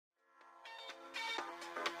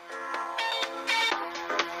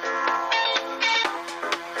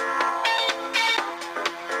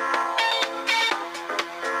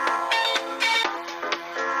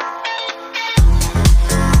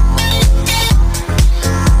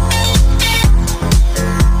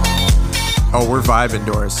Oh, we're vibing,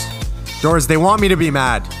 Doors. Doors, they want me to be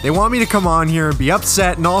mad. They want me to come on here and be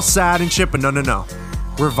upset and all sad and shit, but no.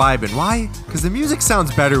 We're vibing. Why? Because the music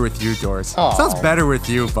sounds better with you, Doors. Aww. Sounds better with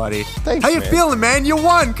you, buddy. Thanks, How you man. feeling, man? You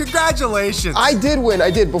won. Congratulations. I did win.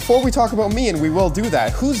 I did. Before we talk about me, and we will do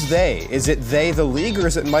that, who's they? Is it they, the league, or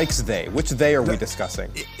is it Mike's they? Which they are we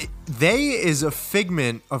discussing? They is a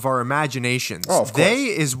figment of our imaginations. Oh, of course. They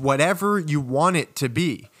is whatever you want it to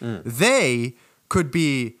be. They could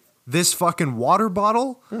be this fucking water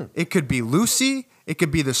bottle. It could be Lucy. It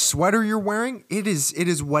could be the sweater you're wearing. It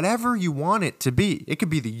is whatever you want it to be. It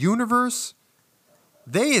could be the universe.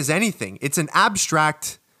 They is anything. It's an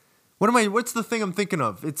abstract. What's the thing I'm thinking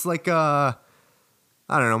of? It's like I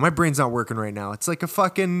don't know. My brain's not working right now. It's like a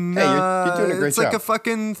fucking. Hey, you're doing a great It's job. like a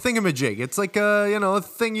fucking thingamajig. It's like a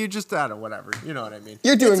thing you just I don't know, whatever. You know what I mean?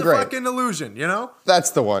 You're doing it's great. It's a fucking illusion. You know?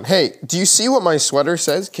 That's the one. Hey, do you see what my sweater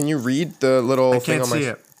says? Can you read the little thing can't on my? see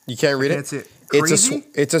it. You can't read it. Can't see it. Crazy?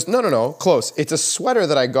 Crazy? No, close. It's a sweater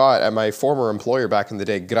that I got at my former employer back in the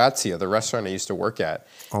day, Grazia, the restaurant I used to work at.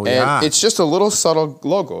 Oh, and yeah. it's just a little subtle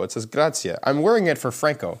logo. It says Grazia. I'm wearing it for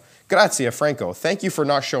Franco. Grazia, Franco. Thank you for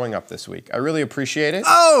not showing up this week. I really appreciate it.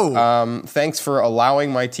 Oh! Thanks for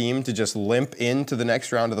allowing my team to just limp into the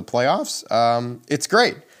next round of the playoffs. It's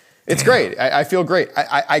great. It's great. I feel great.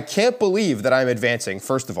 I can't believe that I'm advancing,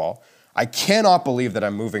 first of all. I cannot believe that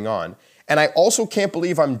I'm moving on. And I also can't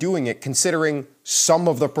believe I'm doing it considering some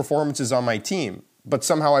of the performances on my team. But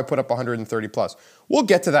somehow I put up 130 plus. We'll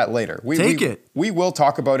get to that later. We will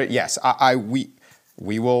talk about it. Yes,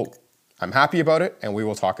 we will. I'm happy about it, and we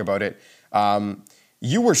will talk about it.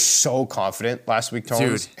 You were so confident last week,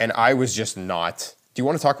 Tones, Dude. and I was just not. Do you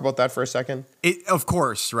want to talk about that for a second? Of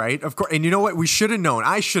course, right? Of course. And you know what? We should have known.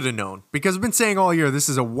 I should have known. Because I've been saying all year, this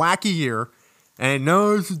is a wacky year. And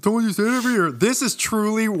no, I told you say it every year. This is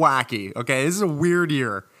truly wacky. Okay, this is a weird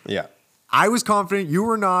year. Yeah. I was confident. You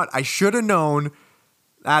were not. I should have known.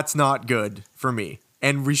 That's not good for me.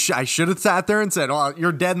 And I should have sat there and said, "Oh,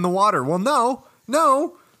 you're dead in the water." Well,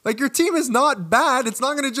 no. Like, your team is not bad. It's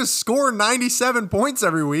not going to just score 97 points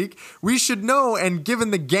every week. We should know. And given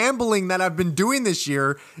the gambling that I've been doing this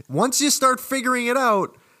year, once you start figuring it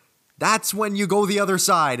out, that's when you go the other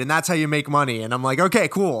side, and that's how you make money. And I'm like, okay,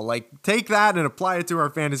 cool. Like, take that and apply it to our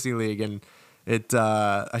fantasy league. And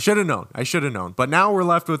I should have known. But now we're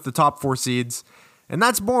left with the top 4 seeds, and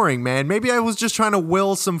that's boring, man. Maybe I was just trying to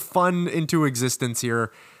will some fun into existence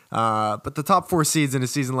here. But the top 4 seeds in a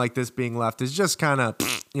season like this being left is just kind of,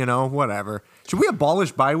 whatever. Should we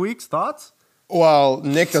abolish bye weeks? Thoughts? Well,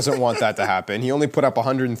 Nick doesn't want that to happen. He only put up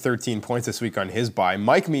 113 points this week on his bye.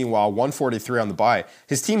 Mike, meanwhile, 143 on the bye.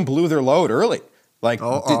 His team blew their load early. Like,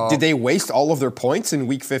 did they waste all of their points in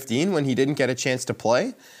week 15 when he didn't get a chance to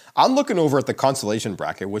play? I'm looking over at the consolation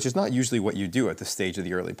bracket, which is not usually what you do at this stage of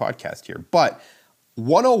the early podcast here. But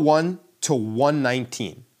 101 to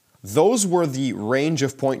 119. Those were the range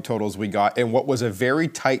of point totals we got in what was a very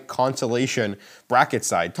tight consolation bracket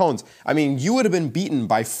side. Tones, I mean, you would have been beaten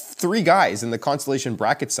by 3 guys in the consolation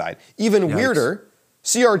bracket side. Even weirder,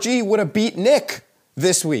 CRG would have beat Nick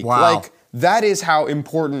this week. Wow. Like, that is how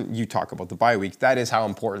important, you talk about the bye weeks, that is how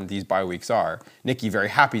important these bye weeks are. Nicky very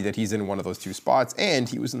happy that he's in one of those 2 spots, and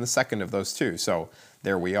he was in the second of those 2. So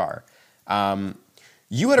there we are.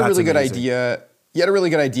 You had a really good idea. You had a really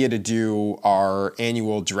good idea to do our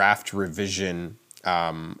annual draft revision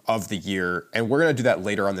of the year, and we're going to do that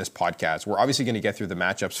later on this podcast. We're obviously going to get through the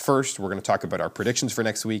matchups first. We're going to talk about our predictions for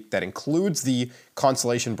next week. That includes the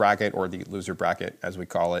consolation bracket, or the loser bracket, as we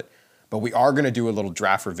call it. But we are going to do a little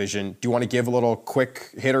draft revision. Do you want to give a little quick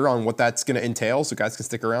hitter on what that's going to entail so guys can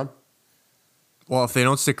stick around? Well, if they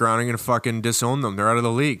don't stick around, I'm going to fucking disown them. They're out of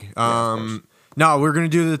the league. Yeah, No, we're going to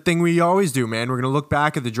do the thing we always do, man. We're going to look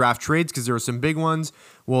back at the draft trades because there were some big ones.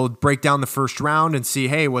 We'll break down the first round and see,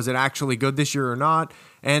 hey, was it actually good this year or not?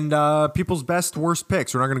 And people's best, worst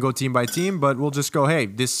picks. We're not going to go team by team, but we'll just go, hey,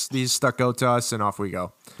 these stuck out to us, and off we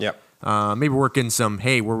go. Yep. Maybe work in some,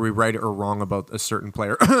 hey, were we right or wrong about a certain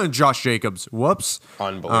player? Josh Jacobs. Whoops.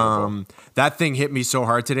 Unbelievable. That thing hit me so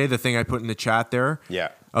hard today, the thing I put in the chat there.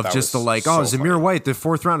 Yeah. Of just Zamir White, the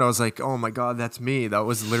 4th round. I was like, oh my God, that's me. That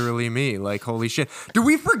was literally me. Like, holy shit. Do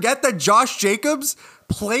we forget that Josh Jacobs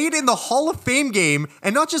played in the Hall of Fame game,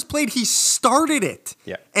 and not just played, he started it.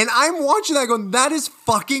 Yeah. And I'm watching that going, that is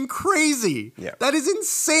fucking crazy. Yeah. That is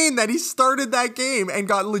insane that he started that game and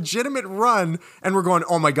got legitimate run, and we're going,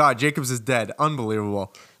 oh my God, Jacobs is dead.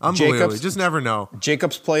 Unbelievable. You just never know.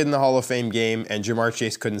 Jacobs played in the Hall of Fame game, and Jamar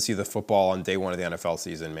Chase couldn't see the football on day 1 of the NFL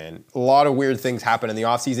season, man. A lot of weird things happened in the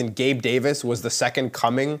offseason. Gabe Davis was the second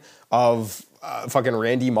coming of fucking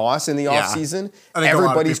Randy Moss in the offseason. I think a lot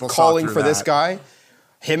of Everybody's people saw calling through for this that. guy.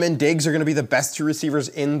 him and Diggs are going to be the best 2 receivers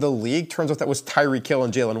in the league. Turns out that was Tyreek Hill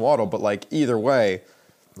and Jalen Waddle, but like either way,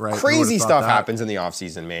 right. Crazy stuff happens in the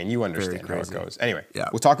offseason, man. You understand how it goes. Anyway,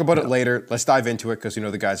 we'll talk about it later. Let's dive into it because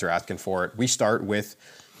the guys are asking for it. We start with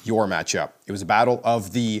your matchup. It was a battle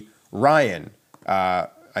of the Ryan.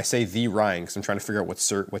 I say the Ryan because I'm trying to figure out what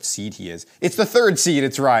seed he is. It's the 3rd seed.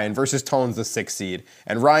 It's Ryan versus Tones, the 6th seed.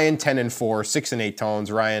 And Ryan 10-4, 6-8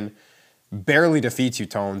 Tones. Ryan barely defeats you,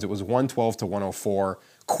 Tones. It was 112 to 104.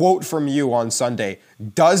 Quote from you on Sunday: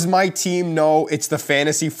 "Does my team know it's the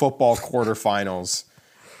fantasy football quarterfinals?"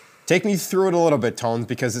 Take me through it a little bit, Tones,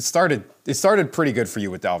 because it started pretty good for you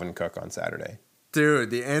with Dalvin Cook on Saturday.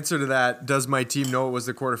 Dude, the answer to that, does my team know it was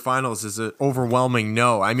the quarterfinals, is an overwhelming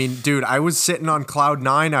no. I mean, dude, I was sitting on cloud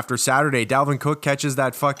 9 after Saturday. Dalvin Cook catches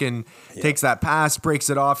that takes that pass, breaks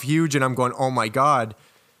it off huge, and I'm going, oh my God.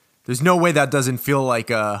 There's no way that doesn't feel like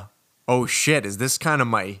oh shit, is this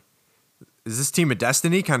team of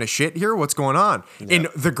destiny kind of shit here? What's going on? Yeah. In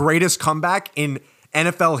the greatest comeback in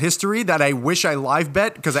NFL history that I wish I live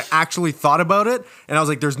bet because I actually thought about it, and I was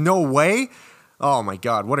like, there's no way. Oh my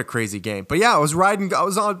God, what a crazy game. But yeah, I was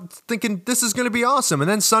on thinking this is going to be awesome. And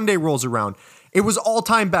then Sunday rolls around. It was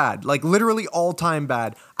all-time bad, like literally all-time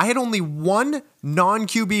bad. I had only one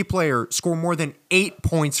non-QB player score more than 8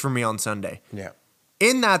 points for me on Sunday. Yeah.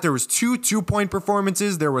 In that, there was 2 2-point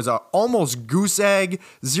performances. There was a almost goose egg,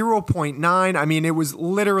 0.9. I mean, it was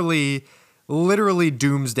literally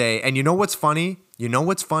doomsday. And you know what's funny?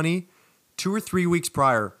 2 or 3 weeks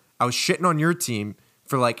prior, I was shitting on your team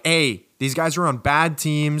for like, hey, these guys are on bad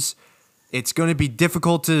teams. It's going to be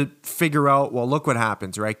difficult to figure out. Well, look what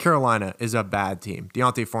happens, right? Carolina is a bad team.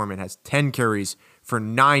 D'Onta Foreman has 10 carries for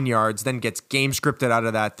 9 yards, then gets game scripted out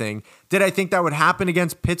of that thing. Did I think that would happen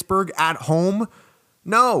against Pittsburgh at home?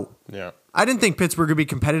 No. Yeah. I didn't think Pittsburgh would be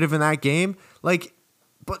competitive in that game. Like,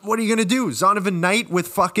 but what are you going to do? Zonovan Knight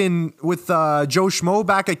with Joe Schmo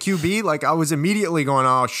back at QB? Like, I was immediately going,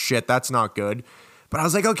 oh, shit, that's not good. But I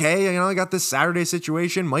was like, okay, I got this Saturday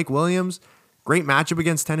situation. Mike Williams, great matchup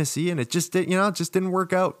against Tennessee, and it just didn't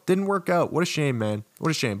work out. Didn't work out. What a shame, man. What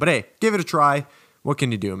a shame. But hey, give it a try. What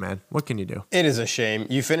can you do, man? What can you do? It is a shame.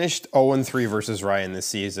 You finished 0-3 versus Ryan this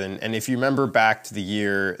season, and if you remember back to the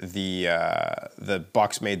year the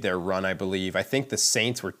Bucs made their run, I believe. I think the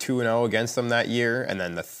Saints were 2-0 against them that year, and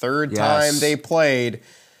then the third time they played,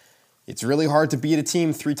 it's really hard to beat a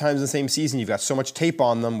team 3 times in the same season. You've got so much tape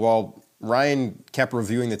on them. Well, Ryan kept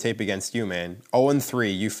reviewing the tape against you, man.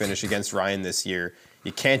 0-3, you finish against Ryan this year.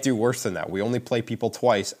 You can't do worse than that. We only play people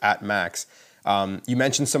twice at max. You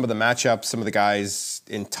mentioned some of the matchups, some of the guys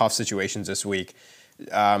in tough situations this week.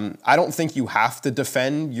 I don't think you have to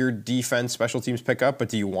defend your defense special teams pickup, but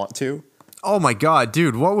do you want to? Oh my God,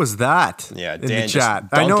 dude, what was that? Yeah, in Dan the chat.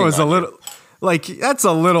 I know it was a little, that's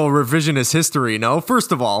a little revisionist history, no?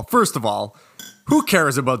 First of all, who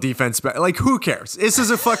cares about defense? Like, who cares? This is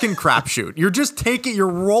a fucking crapshoot. You're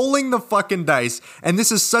rolling the fucking dice, and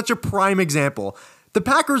this is such a prime example. The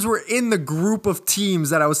Packers were in the group of teams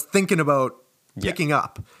that I was thinking about picking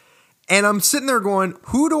up. And I'm sitting there going,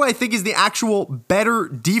 who do I think is the actual better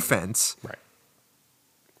defense? Right.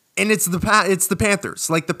 And it's the Panthers.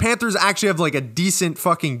 Like, the Panthers actually have like a decent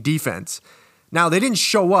fucking defense. Now, they didn't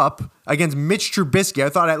show up against Mitch Trubisky. I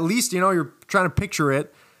thought at least, you're trying to picture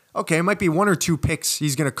it. Okay, it might be 1 or 2 picks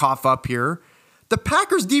he's going to cough up here. The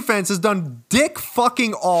Packers defense has done dick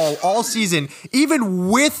fucking all season, even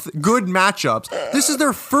with good matchups. This is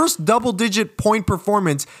their first double-digit point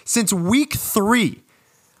performance since week 3.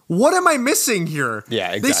 What am I missing here? Yeah,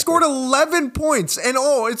 exactly. They scored 11 points, and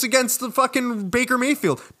it's against the fucking Baker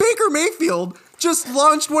Mayfield. Baker Mayfield just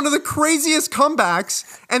launched one of the craziest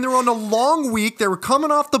comebacks, and they're on a long week. They were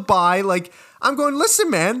coming off the bye. Like, I'm going, listen,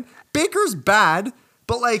 man, Baker's bad.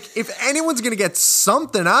 But, like, if anyone's going to get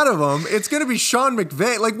something out of him, it's going to be Sean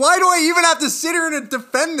McVay. Like, why do I even have to sit here and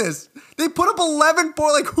defend this? They put up 11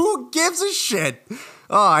 points. Like, who gives a shit?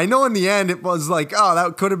 I know in the end it was like,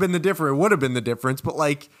 that could have been the difference. It would have been the difference. But,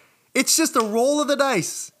 like, it's just a roll of the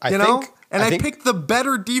dice, you know? And I picked the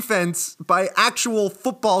better defense by actual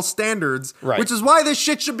football standards, which is why this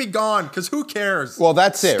shit should be gone, because who cares? Well,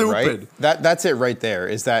 that's it, right? That's it right there,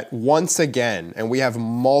 is that once again, and we have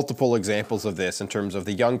multiple examples of this in terms of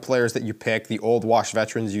the young players that you pick, the old wash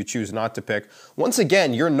veterans you choose not to pick. Once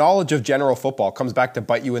again, your knowledge of general football comes back to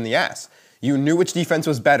bite you in the ass. You knew which defense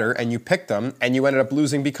was better, and you picked them, and you ended up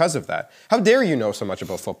losing because of that. How dare you know so much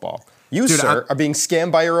about football? You, sir, are being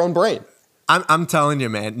scammed by your own brain. I'm telling you,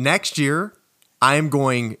 man, next year, I am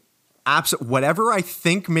going whatever I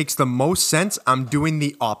think makes the most sense, I'm doing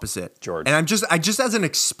the opposite. George. And I just as an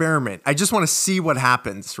experiment, I just want to see what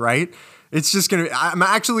happens, right? I'm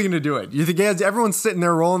actually gonna do it. You think everyone's sitting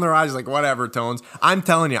there rolling their eyes like, whatever, Tones. I'm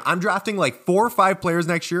telling you, I'm drafting like 4 or 5 players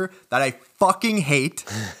next year that I fucking hate.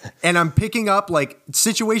 And I'm picking up like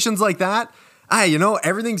situations like that.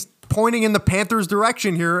 Everything's pointing in the Panthers'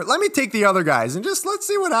 direction here. Let me take the other guys and let's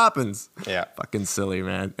see what happens. Yeah. Fucking silly,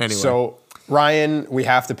 man. Anyway. So Ryan, we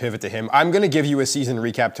have to pivot to him. I'm going to give you a season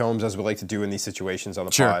recap, Tomes, as we like to do in these situations on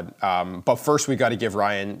the pod. But first, we got to give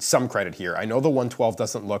Ryan some credit here. I know the 112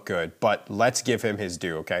 doesn't look good, but let's give him his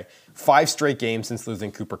due, okay? 5 straight games since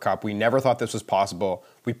losing Cooper Kupp. We never thought this was possible.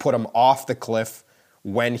 We put him off the cliff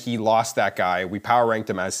when he lost that guy. We power ranked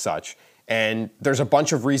him as such. And there's a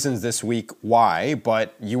bunch of reasons this week why,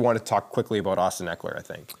 but you want to talk quickly about Austin Ekeler, I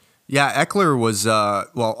think. Yeah, Ekeler was,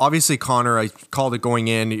 obviously Connor, I called it going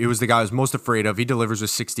in. It was the guy I was most afraid of. He delivers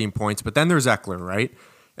with 16 points, but then there's Ekeler, right?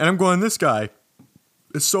 And I'm going, this guy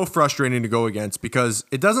is so frustrating to go against because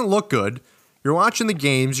it doesn't look good. You're watching the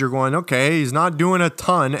games, you're going, okay, he's not doing a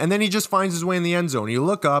ton, and then he just finds his way in the end zone. You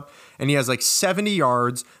look up, and he has like 70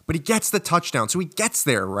 yards, but he gets the touchdown, so he gets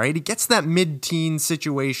there, right? He gets that mid-teen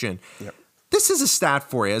situation. Yep. This is a stat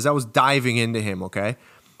for you as I was diving into him, okay?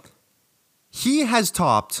 He has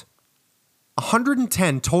topped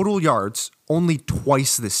 110 total yards only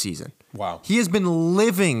twice this season. Wow. He has been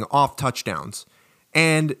living off touchdowns.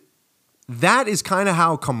 And that is kind of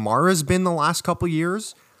how Kamara's been the last couple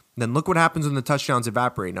years. Then look what happens when the touchdowns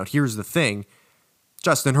evaporate. Now, here's the thing.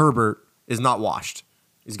 Justin Herbert is not washed.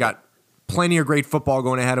 He's got plenty of great football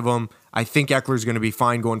going ahead of him. I think Eckler's going to be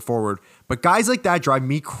fine going forward. But guys like that drive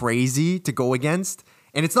me crazy to go against.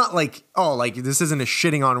 And it's not like, this isn't a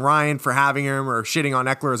shitting on Ryan for having him or shitting on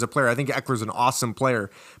Ekeler as a player. I think Eckler's an awesome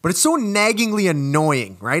player. But it's so naggingly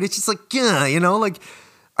annoying, right? It's just like, are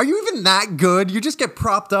you even that good? You just get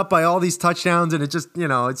propped up by all these touchdowns and it just,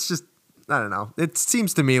 it's just, I don't know. It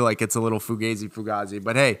seems to me like it's a little fugazi.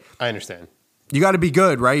 But hey. I understand. You got to be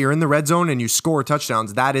good, right? You're in the red zone and you score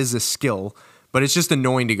touchdowns. That is a skill. But it's just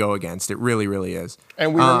annoying to go against. It really, really is.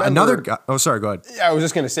 And we remember another guy. Oh, sorry. Go ahead. Yeah, I was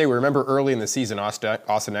just going to say, we remember early in the season, Austin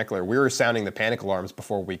Ekeler, we were sounding the panic alarms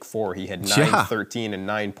before week 4. He had 13, and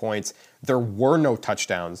 9 points. There were no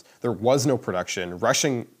touchdowns. There was no production.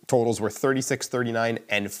 Rushing totals were 36, 39,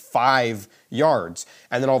 and 5 yards.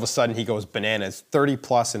 And then all of a sudden, he goes bananas.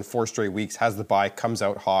 30-plus in 4 straight weeks, has the bye, comes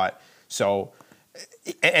out hot. So...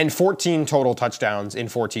 And 14 total touchdowns in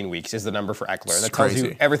 14 weeks is the number for Ekeler. And that tells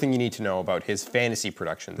you everything you need to know about his fantasy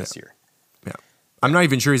production this year. Yeah. I'm not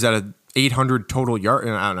even sure he's at a 800 total yard.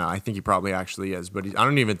 I don't know. I think he probably actually is. But I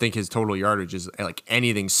don't even think his total yardage is like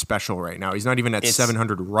anything special right now. He's not even at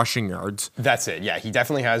 700 rushing yards. That's it. Yeah, he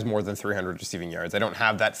definitely has more than 300 receiving yards. I don't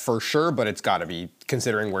have that for sure, but it's got to be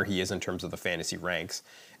considering where he is in terms of the fantasy ranks.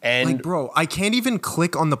 And bro, I can't even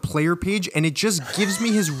click on the player page and it just gives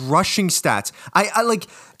me his rushing stats.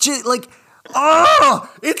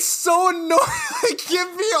 It's so annoying.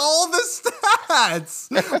 Give me all the stats.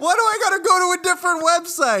 Why do I gotta go to a different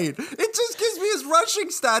website? It just gives me his rushing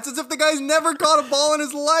stats as if the guy's never caught a ball in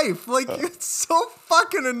his life. It's so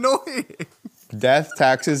fucking annoying. Death,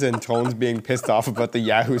 taxes, and Tones being pissed off about the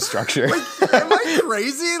Yahoo structure. Am I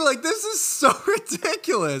crazy? This is so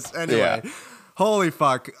ridiculous. Anyway. Yeah. Holy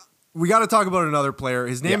fuck. We got to talk about another player.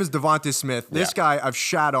 His name is Devonta Smith. This guy I've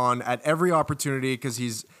shat on at every opportunity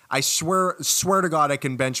because I swear to God I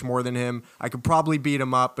can bench more than him. I could probably beat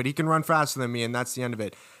him up, but he can run faster than me, and that's the end of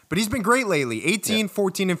it. But he's been great lately. 18,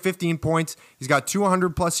 14, and 15 points. He's got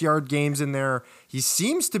 200-plus yard games in there. He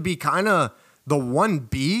seems to be kind of the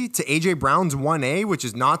 1B to A.J. Brown's 1A, which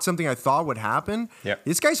is not something I thought would happen. Yep.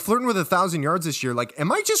 This guy's flirting with 1,000 yards this year.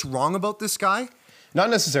 Am I just wrong about this guy? Not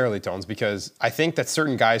necessarily, Tones, because I think that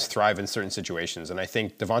certain guys thrive in certain situations. And I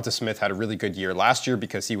think Devonta Smith had a really good year last year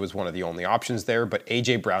because he was one of the only options there. But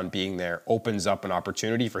A.J. Brown being there opens up an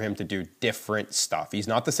opportunity for him to do different stuff. He's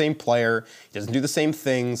not the same player. He doesn't do the same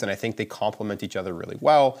things. And I think they complement each other really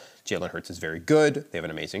well. Jalen Hurts is very good. They have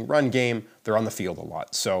an amazing run game. They're on the field a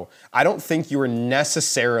lot. So I don't think you are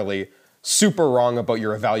necessarily super wrong about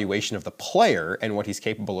your evaluation of the player and what he's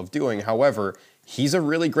capable of doing. However, he's a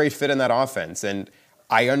really great fit in that offense. And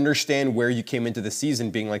I understand where you came into the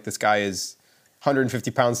season being like, this guy is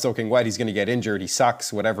 150 pounds soaking wet. He's going to get injured. He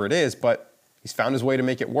sucks, whatever it is. But he's found his way to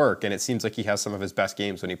make it work. And it seems like he has some of his best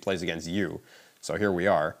games when he plays against you. So here we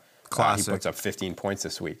are. Classic. He puts up 15 points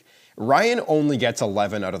this week. Ryan only gets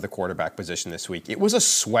 11 out of the quarterback position this week. It was a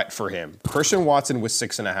sweat for him. Christian Watson with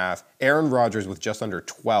 6.5. Aaron Rodgers with just under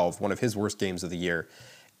 12, one of his worst games of the year.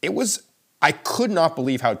 It was I could not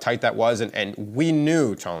believe how tight that was, and we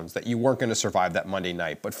knew, Tones, that you weren't going to survive that Monday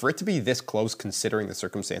night. But for it to be this close, considering the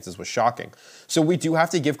circumstances, was shocking. So we do have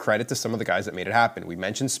to give credit to some of the guys that made it happen. We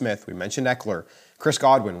mentioned Smith, we mentioned Eckler, Chris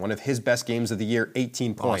Godwin, one of his best games of the year,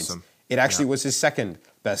 18 points. Awesome. It actually was his second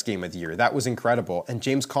best game of the year. That was incredible. And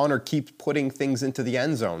James Conner keeps putting things into the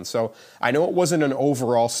end zone. So I know it wasn't an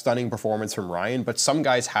overall stunning performance from Ryan, but some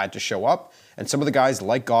guys had to show up. And some of the guys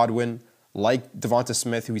like Godwin, like Devonta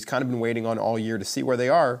Smith, who he's kind of been waiting on all year to see where they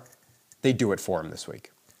are, they do it for him this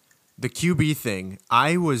week. The QB thing,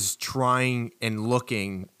 I was trying and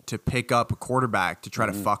looking to pick up a quarterback to try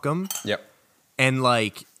to fuck him. Yep. And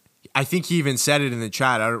like, I think he even said it in the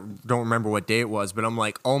chat. I don't remember what day it was, but I'm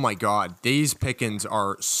like, oh my God, these pickings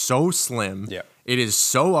are so slim. Yeah. It is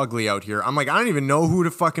so ugly out here. I'm like, I don't even know who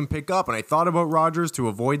to fucking pick up. And I thought about Rodgers to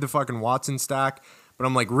avoid the fucking Watson stack. But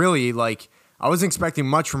I'm like, really, like, I wasn't expecting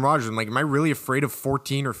much from Rodgers. I'm like, am I really afraid of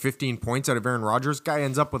 14 or 15 points out of Aaron Rodgers? Guy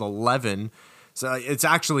ends up with 11. So it's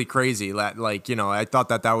actually crazy. Like, you know, I thought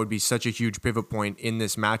that would be such a huge pivot point in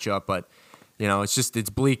this matchup, but you know, it's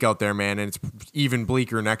bleak out there, man, and it's even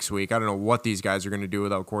bleaker next week. I don't know what these guys are going to do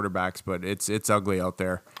without quarterbacks, but it's ugly out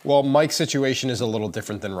there. Well, Mike's situation is a little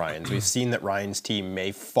different than Ryan's. We've seen that Ryan's team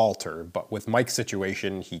may falter, but with Mike's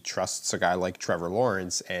situation, he trusts a guy like Trevor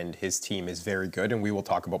Lawrence, and his team is very good, and we will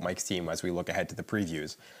talk about Mike's team as we look ahead to the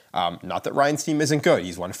previews. Not that Ryan's team isn't good.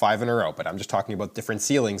 He's won 5 in a row, but I'm just talking about different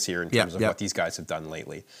ceilings here in terms of what these guys have done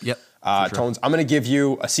lately. Yep. Sure. Tones, I'm going to give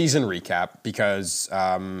you a season recap because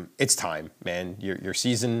it's time, man. Your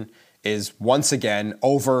season is once again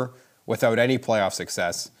over without any playoff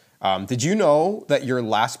success. Did you know that your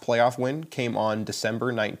last playoff win came on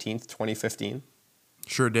December 19th, 2015?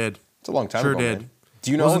 Sure did. It's a long time ago, did. man. Do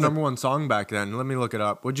you know what was the number one song back then? Let me look it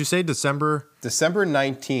up. Would you say December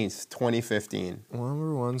 19th, 2015.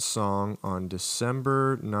 Number one song on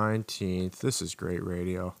December 19th. This is great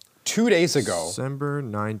radio. 2 days ago. December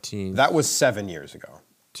 19th. That was 7 years ago.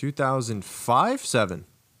 2005? 7?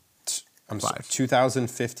 I'm sorry,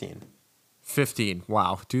 2015. 15.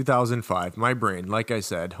 Wow. 2005. My brain, like I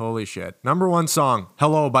said, holy shit. Number one song,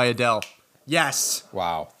 Hello by Adele. Yes.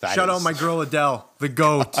 Wow. Shout out my girl Adele, the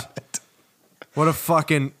GOAT. What a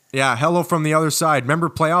fucking, yeah, Hello from the Other Side. Remember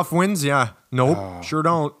playoff wins? Yeah. Nope, sure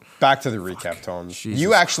don't. Back to the recap, Tones. Jesus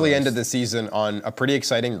you actually Christ. ended the season on a pretty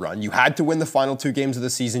exciting run. You had to win the final 2 games of the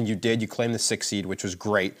season. You did. You claimed the 6th seed, which was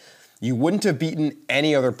great. You wouldn't have beaten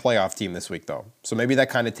any other playoff team this week, though. So maybe that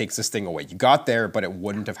kind of takes this thing away. You got there, but it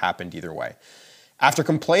wouldn't have happened either way. After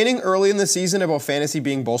complaining early in the season about fantasy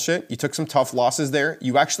being bullshit, you took some tough losses there.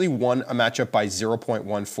 You actually won a matchup by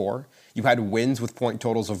 0.14. You had wins with point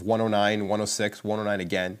totals of 109, 106, 109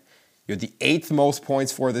 again. You had the 8th most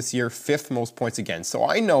points for this year, 5th most points again. So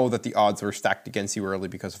I know that the odds were stacked against you early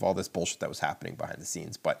because of all this bullshit that was happening behind the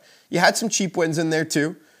scenes. But you had some cheap wins in there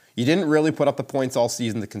too. You didn't really put up the points all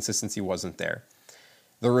season. The consistency wasn't there.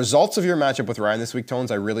 The results of your matchup with Ryan this week,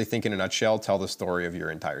 Tones, I really think in a nutshell tell the story of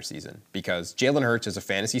your entire season. Because Jalen Hurts is a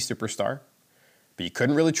fantasy superstar, but you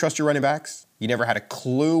couldn't really trust your running backs. You never had a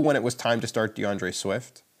clue when it was time to start DeAndre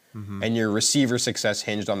Swift. Mm-hmm. And your receiver success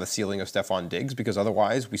hinged on the ceiling of Stephon Diggs because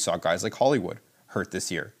otherwise we saw guys like Hollywood hurt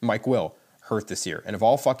this year. Mike Will hurt this year. And of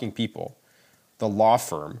all fucking people, the law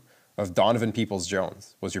firm of Donovan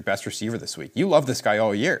Peoples-Jones was your best receiver this week. You loved this guy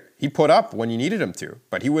all year. He put up when you needed him to,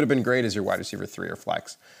 but he would have been great as your wide receiver 3 or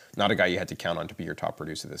flex. Not a guy you had to count on to be your top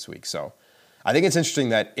producer this week. So I think it's interesting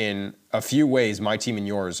that in a few ways, my team and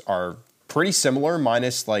yours are pretty similar,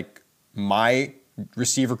 minus like my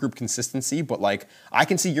receiver group consistency, but like I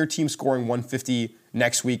can see your team scoring 150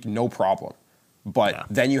 next week, no problem. But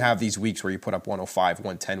then you have these weeks where you put up 105,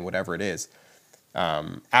 110, whatever it is.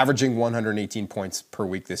 Averaging 118 points per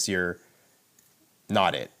week this year,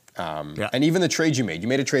 not it. And even the trades you made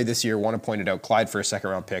a trade this year, want to point it out, Clyde for a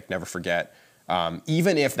 2nd round pick, never forget.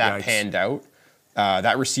 Even if that panned out,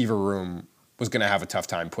 that receiver room was going to have a tough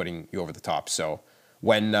time putting you over the top. So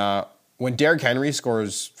when Derrick Henry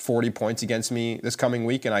scores 40 points against me this coming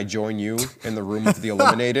week and I join you in the room of the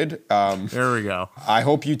eliminated, there we go. I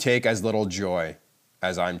hope you take as little joy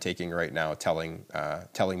as I'm taking right now, telling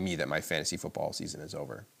me that my fantasy football season is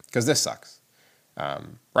over. Because this sucks.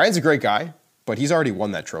 Ryan's a great guy, but he's already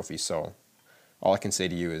won that trophy. So all I can say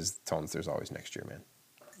to you is, Tones, there's always next year, man.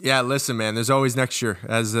 Yeah, listen, man, there's always next year,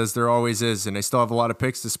 as there always is. And I still have a lot of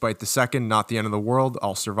picks despite the 2nd. Not the end of the world.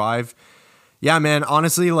 I'll survive. Yeah, man,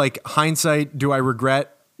 honestly, like hindsight, do I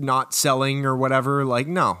regret not selling or whatever? Like,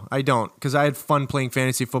 no, I don't, because I had fun playing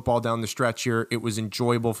fantasy football down the stretch here. It was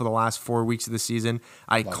enjoyable for the last 4 weeks of the season.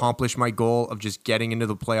 I accomplished my goal of just getting into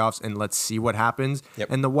the playoffs and let's see what happens.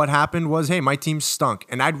 Yep. And what happened was, hey, my team stunk,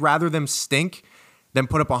 and I'd rather them stink than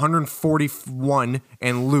put up 141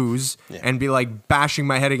 and lose and be like bashing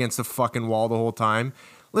my head against the fucking wall the whole time.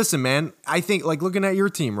 Listen, man, I think like looking at your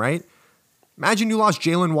team, right? Imagine you lost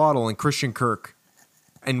Jalen Waddle and Christian Kirk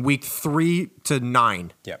in week 3 to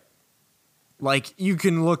 9. Yep. Like you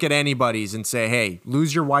can look at anybody's and say, hey,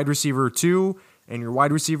 lose your wide receiver 2 and your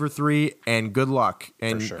wide receiver 3 and good luck.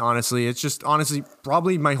 And honestly, it's just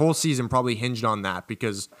probably my whole season probably hinged on that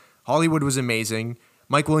because Hollywood was amazing.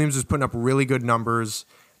 Mike Williams was putting up really good numbers.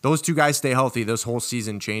 Those two guys stay healthy, this whole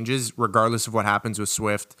season changes regardless of what happens with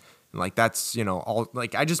Swift. And like that's, all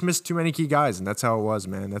like I just missed too many key guys and that's how it was,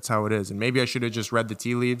 man. That's how it is. And maybe I should have just read the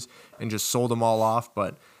tea leaves and just sold them all off,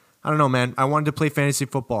 but I don't know, man. I wanted to play fantasy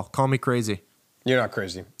football. Call me crazy. You're not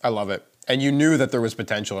crazy. I love it. And you knew that there was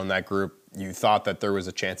potential in that group. You thought that there was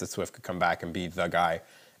a chance that Swift could come back and be the guy,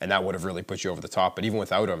 and that would have really put you over the top. But even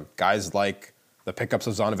without him, guys like the pickups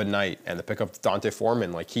of Zonovan Knight and the pickup of Dante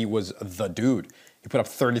Foreman, like he was the dude. He put up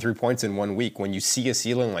 33 points in 1 week. When you see a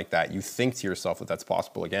ceiling like that, you think to yourself that that's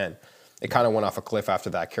possible again. It kind of went off a cliff after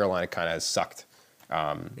that. Carolina kind of sucked.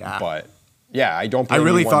 But yeah, I don't. I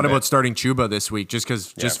really thought about starting Chuba this week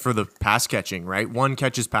just for the pass catching, right? One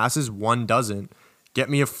catches passes, one doesn't. Get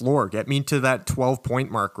me a floor. Get me to that 12-point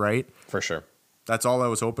mark, right? For sure. That's all I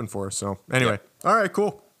was hoping for. So anyway, All right,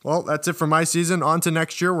 cool. Well, that's it for my season. On to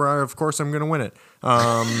next year, where of course I'm going to win it.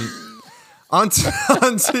 On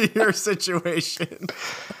to your situation.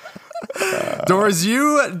 Doors,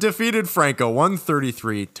 you defeated Franco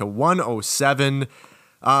 133 to 107.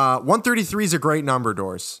 133 is a great number,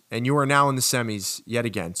 Doors, and you are now in the semis yet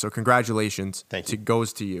again. So congratulations. Thank you.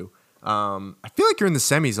 Goes to you. I feel like you're in the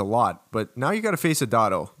semis a lot, but now you got to face a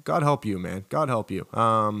Dotto. God help you, man. God help you.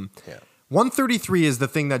 133 is the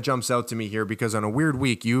thing that jumps out to me here because on a weird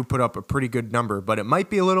week, you put up a pretty good number, but it might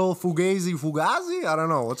be a little fugazi. I don't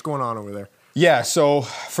know. What's going on over there? Yeah, so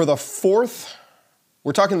for the fourth,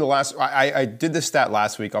 we're talking the last, I did this stat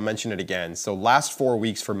last week. I'll mention it again. So last 4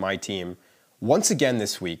 weeks for my team, once again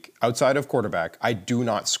this week, outside of quarterback, I do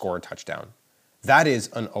not score a touchdown. That is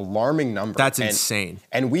an alarming number. That's insane.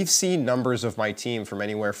 And we've seen numbers of my team from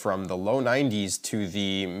anywhere from the low 90s to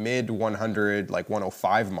the mid 100, like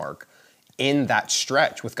 105 mark in that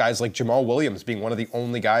stretch, with guys like Jamal Williams being one of the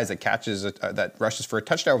only guys that that rushes for a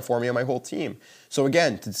touchdown for me on my whole team. So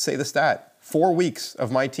again, to say the stat, 4 weeks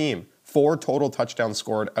of my team, 4 total touchdowns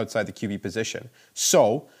scored outside the QB position.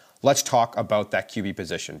 So let's talk about that QB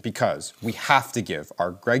position because we have to give our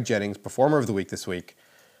Greg Jennings Performer of the Week this week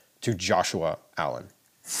to Joshua Allen.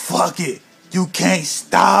 Fuck it. You can't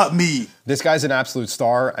stop me. This guy's an absolute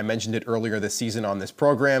star. I mentioned it earlier this season on this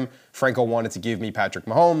program. Franco wanted to give me Patrick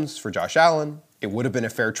Mahomes for Josh Allen. It would have been a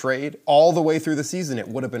fair trade. All the way through the season, it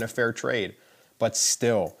would have been a fair trade. But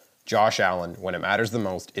still, Josh Allen, when it matters the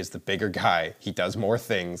most, is the bigger guy. He does more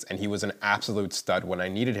things, and he was an absolute stud when I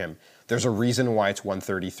needed him. There's a reason why it's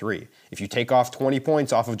 133. If you take off 20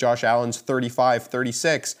 points off of Josh Allen's 35,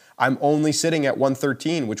 36, I'm only sitting at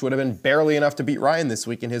 113, which would have been barely enough to beat Ryan this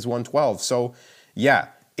week in his 112. So, yeah,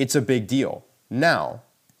 it's a big deal. Now,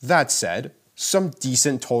 that said, some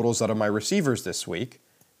decent totals out of my receivers this week.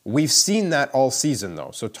 We've seen that all season,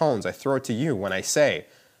 though. So, Tones, I throw it to you when I say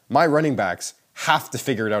my running backs have to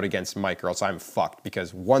figure it out against Mike or else I'm fucked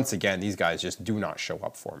because, once again, these guys just do not show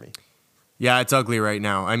up for me. Yeah, it's ugly right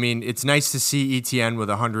now. I mean, it's nice to see ETN with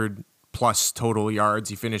 100-plus total yards.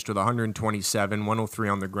 He finished with 127, 103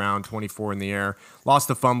 on the ground, 24 in the air. Lost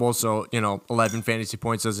the fumble, so, 11 fantasy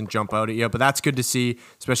points doesn't jump out at you. But that's good to see,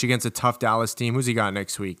 especially against a tough Dallas team. Who's he got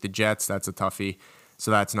next week? The Jets, that's a toughie, so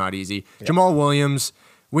that's not easy. Yep. Jamal Williams,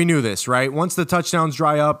 we knew this, right? Once the touchdowns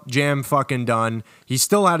dry up, jam fucking done. He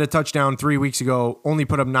still had a touchdown 3 weeks ago, only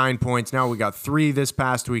put up 9 points. Now we got 3 this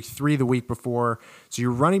past week, 3 the week before. So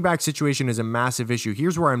your running back situation is a massive issue.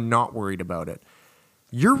 Here's where I'm not worried about it.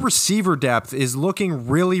 Your receiver depth is looking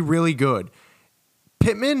really, really good.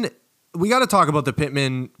 Pittman, we got to talk about the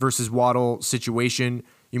Pittman versus Waddle situation.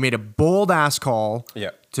 You made a bold-ass call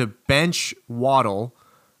to bench Waddle.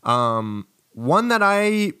 One that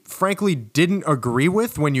I frankly didn't agree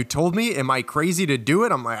with when you told me, am I crazy to do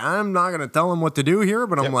it? I'm like, I'm not going to tell him what to do here,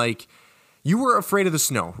 but I'm like, you were afraid of the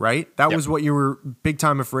snow, right? That was what you were big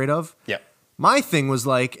time afraid of? Yeah. My thing was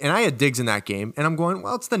like, and I had Diggs in that game, and I'm going,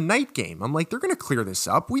 well, it's the night game. I'm like, they're going to clear this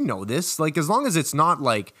up. We know this. Like, as long as it's not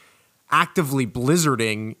like actively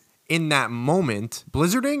blizzarding in that moment.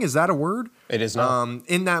 Blizzarding, is that a word? It is not.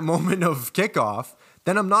 In that moment of kickoff,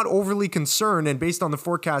 then I'm not overly concerned. And based on the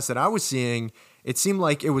forecast that I was seeing, it seemed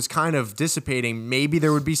like it was kind of dissipating. Maybe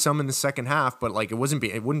there would be some in the second half, but like it wouldn't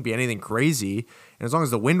be anything crazy. And as long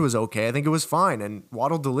as the wind was okay, I think it was fine. And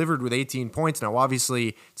Waddle delivered with 18 points. Now,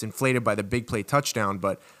 obviously, it's inflated by the big play touchdown,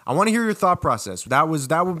 but I want to hear your thought process. That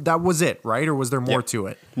was it, right? Or was there more to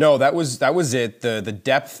it? No, that was it. The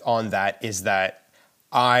depth on that is that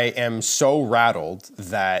I am so rattled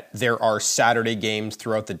that there are Saturday games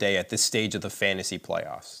throughout the day at this stage of the fantasy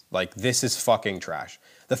playoffs. Like, this is fucking trash.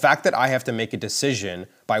 The fact that I have to make a decision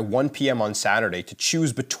by 1 p.m. on Saturday to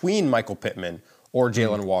choose between Michael Pittman or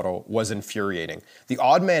Jalen Waddle was infuriating. The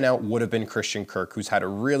odd man out would have been Christian Kirk, who's had a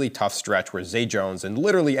really tough stretch where Zay Jones and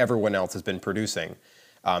literally everyone else has been producing,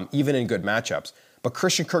 even in good matchups. But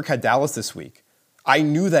Christian Kirk had Dallas this week. I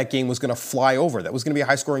knew that game was going to fly over. That was going to be a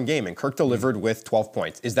high-scoring game, and Kirk delivered with 12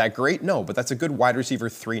 points. Is that great? No, but that's a good wide receiver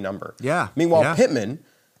 3 number. Yeah. Meanwhile, Pittman,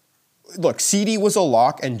 look, CD was a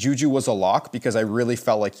lock and Juju was a lock because I really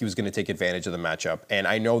felt like he was going to take advantage of the matchup. And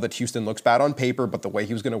I know that Houston looks bad on paper, but the way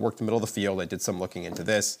he was going to work the middle of the field, I did some looking into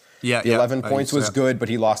this. The 11 points was good, but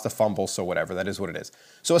he lost a fumble, so whatever. That is what it is.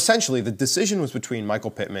 So essentially, the decision was between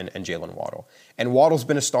Michael Pittman and Jalen Waddle. And Waddle's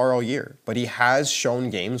been a star all year, but he has shown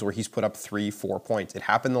games where he's put up 3-4 points. It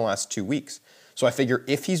happened the last 2 weeks. So I figure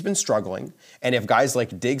if he's been struggling, and if guys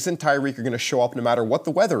like Diggs and Tyreek are going to show up no matter what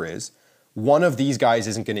the weather is, one of these guys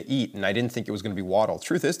isn't going to eat, and I didn't think it was going to be Waddle.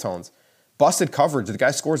 Truth is, Tones, busted coverage. The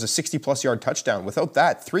guy scores a 60-plus yard touchdown. Without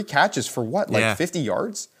that, 3 catches for what, 50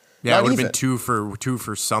 yards? Yeah, it would have been two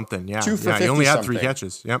for something. Yeah, 2 for 50 he only had something. 3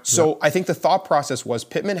 catches. Yep. So I think the thought process was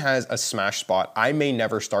Pittman has a smash spot. I may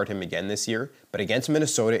never start him again this year, but against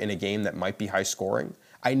Minnesota in a game that might be high scoring,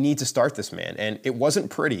 I need to start this man. And it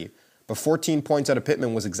wasn't pretty, but 14 points out of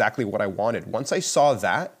Pittman was exactly what I wanted. Once I saw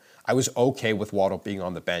that, I was okay with Waddle being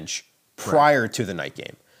on the bench prior to the night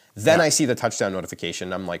game. Then I see the touchdown notification,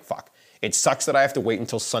 and I'm like, fuck. It sucks that I have to wait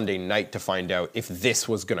until Sunday night to find out if this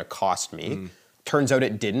was going to cost me. Turns out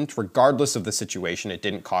it didn't. Regardless of the situation, it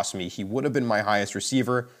didn't cost me. He would have been my highest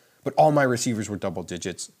receiver, but all my receivers were double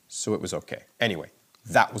digits, so it was okay. Anyway,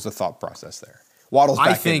 that was the thought process there. Waddle's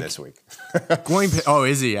back in this week.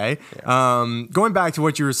 Is he, eh? Yeah. Going back to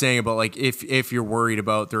what you were saying about, like, if you're worried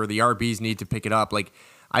about or the RBs need to pick it up, like,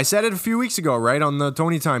 I said it a few weeks ago, right, on the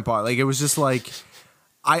Tony Time pod. Like, it was just like,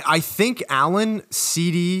 I think Allen,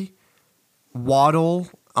 CD, Waddle,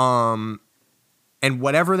 and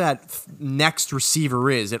whatever that next receiver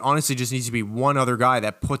is, it honestly just needs to be one other guy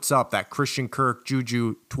that puts up that Christian Kirk,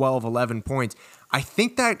 Juju, 12, 11 points. I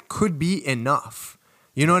think that could be enough.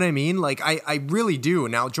 You know what I mean? Like, I really do.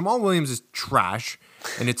 Now, Jamal Williams is trash,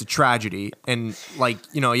 and it's a tragedy. And, like,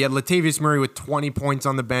 you know, you had Latavius Murray with 20 points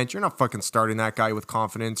on the bench. You're not fucking starting that guy with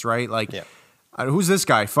confidence, right? Like, who's this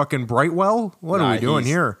guy? Fucking Brightwell? What are we doing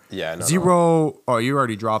here? Yeah, no. 0. Oh, you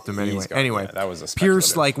already dropped him anyway. Anyway, that was a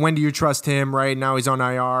Pierce, like, when do you trust him, right? Now he's on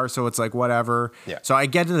IR, so it's like, whatever. Yeah. So I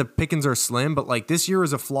get that the pickings are slim, but, like, this year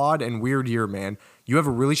is a flawed and weird year, man. You have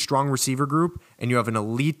a really strong receiver group, and you have an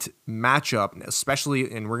elite matchup, especially,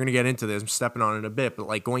 and we're going to get into this, I'm stepping on it a bit, but,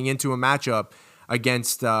 like, going into a matchup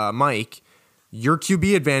against Mike, your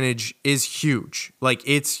QB advantage is huge. Like,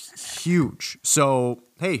 it's huge. So,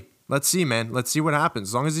 hey, let's see, man. Let's see what happens.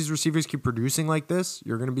 As long as these receivers keep producing like this,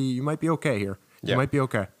 you might be okay here. You might be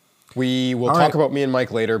okay. We will talk about me and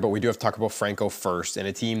Mike later, but we do have to talk about Franco first, and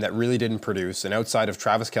a team that really didn't produce. And outside of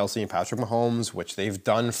Travis Kelce and Patrick Mahomes, which they've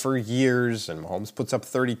done for years, and Mahomes puts up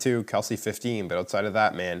 32, Kelce 15, but outside of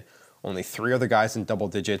that, man, only 3 other guys in double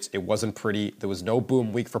digits. It wasn't pretty. There was no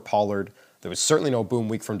boom week for Pollard. There was certainly no boom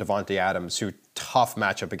week from Devontae Adams, who tough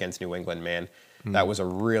matchup against New England, man. That was a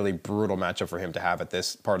really brutal matchup for him to have at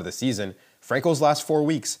this part of the season. Franco's last 4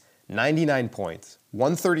 weeks, 99 points.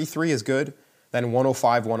 133 is good. Then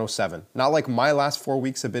 105, 107. Not like my last 4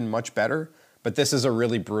 weeks have been much better, but this is a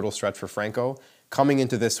really brutal stretch for Franco. Coming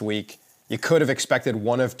into this week, you could have expected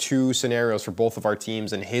one of 2 scenarios for both of our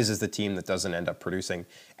teams, and his is the team that doesn't end up producing.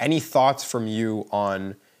 Any thoughts from you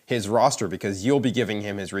on his roster? Because you'll be giving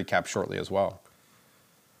him his recap shortly as well.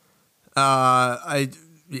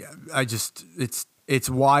 It's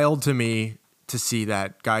wild to me to see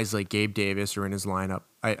that guys like Gabe Davis are in his lineup.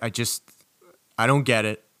 I don't get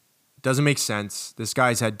it. Doesn't make sense. This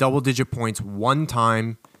guy's had double-digit points one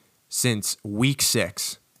time since week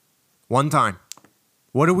 6. One time.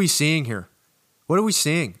 What are we seeing here? What are we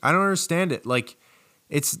seeing? I don't understand it. Like,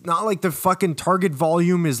 it's not like the fucking target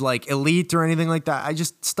volume is, like, elite or anything like that.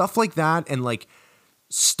 Stuff like that, and, like,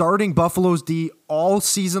 starting Buffalo's D all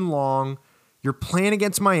season long. You're playing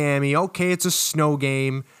against Miami. Okay, it's a snow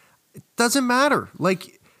game. It doesn't matter.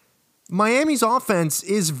 Like, Miami's offense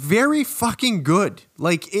is very fucking good.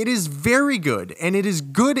 Like, it is very good. And it is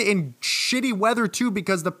good in shitty weather, too,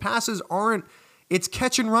 because the passes aren't It's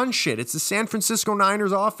catch and run shit. It's the San Francisco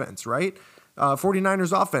Niners offense, right?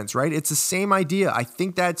 49ers offense, right? It's the same idea. I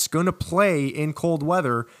think that's going to play in cold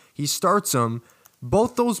weather. He starts them.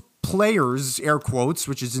 Both those players, air quotes,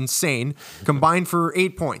 which is insane, combined for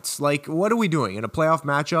 8 points. Like, what are we doing in a playoff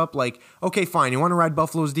matchup? Like, okay, fine. You want to ride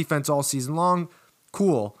Buffalo's defense all season long?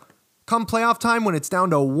 Cool. Come playoff time when it's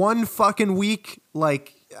down to one fucking week,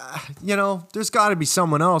 like, there's got to be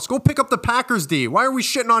someone else. Go pick up the Packers D. Why are we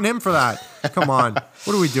shitting on him for that? Come on.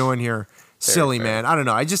 What are we doing here? Silly, man. I don't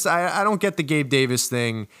know. I don't get the Gabe Davis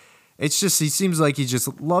thing. It's just, he seems like he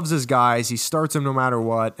just loves his guys. He starts them no matter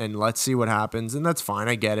what, and let's see what happens. And that's fine.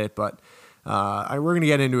 I get it. But we're going to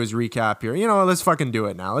get into his recap here. Let's fucking do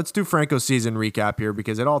it now. Let's do Franco's season recap here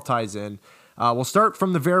because it all ties in. We'll start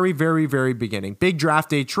from the very, very, very beginning. Big draft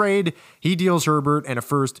day trade. He deals Herbert and a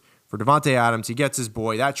first for Davante Adams. He gets his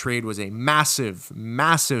boy. That trade was a massive,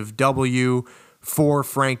 massive W for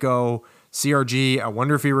Franco. CRG, I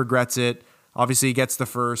wonder if he regrets it. Obviously, he gets the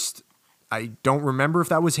first. I don't remember if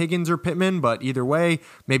that was Higgins or Pittman, but either way,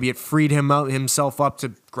 maybe it freed himself up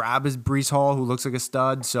to grab his Breece Hall, who looks like a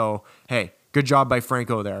stud. So, hey, good job by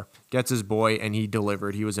Franco there. Gets his boy, and he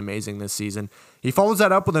delivered. He was amazing this season. He follows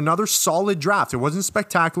that up with another solid draft. It wasn't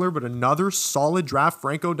spectacular, but another solid draft.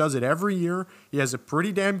 Franco does it every year. He has a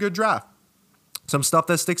pretty damn good draft. Some stuff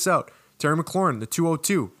that sticks out. Terry McLaurin, the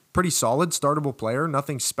 202. Pretty solid, startable player.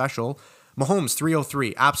 Nothing special. Mahomes,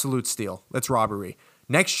 303. Absolute steal. That's robbery.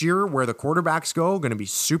 Next year, where the quarterbacks go, going to be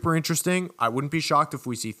super interesting. I wouldn't be shocked if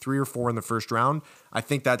we see 3 or 4 in the first round. I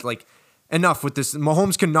think that's enough with this.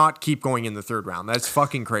 Mahomes cannot keep going in the third round. That's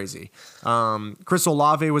fucking crazy. Chris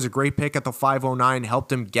Olave was a great pick at the 509,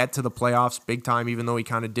 helped him get to the playoffs big time, even though he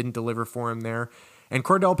kind of didn't deliver for him there. And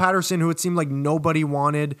Cordell Patterson, who it seemed like nobody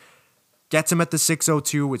wanted, gets him at the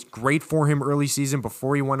 602. Was great for him early season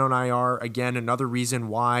before he went on IR. Again, another reason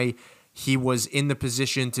why he was in the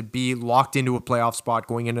position to be locked into a playoff spot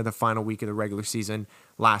going into the final week of the regular season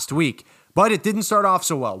last week. But it didn't start off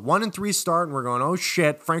so well. 1-3 start, and we're going, oh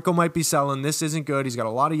shit, Franco might be selling. This isn't good. He's got a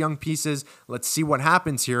lot of young pieces. Let's see what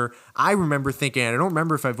happens here. I remember thinking, I don't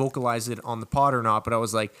remember if I vocalized it on the pod or not, but I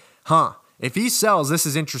was like, if he sells, this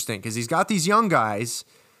is interesting because he's got these young guys.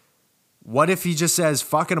 What if he just says,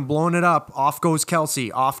 fucking I'm blowing it up, off goes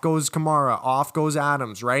Kelsey, off goes Kamara, off goes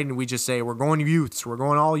Adams, right? And we just say, we're going youths, we're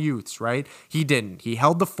going all youths, right? He didn't. He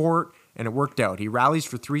held the fort, and it worked out. He rallies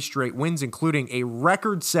for 3 straight wins, including a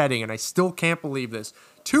record-setting, and I still can't believe this,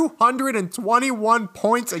 221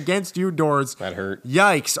 points against you, Doors. That hurt.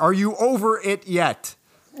 Yikes. Are you over it yet?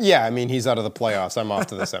 Yeah, I mean, he's out of the playoffs. I'm off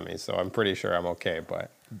to the semis, so I'm pretty sure I'm okay,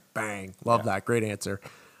 but... Bang. Love that. Great answer.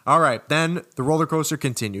 All right, then the roller coaster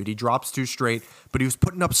continued. He drops 2 straight, but he was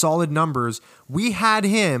putting up solid numbers. We had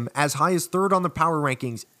him as high as 3rd on the power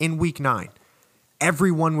rankings in week 9.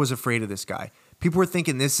 Everyone was afraid of this guy. People were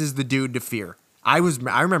thinking this is the dude to fear. I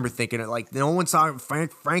remember thinking it like no one saw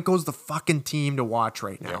Franco's the fucking team to watch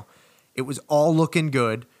right now. Yeah. It was all looking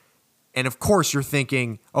good. And of course you're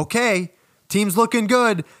thinking, okay, team's looking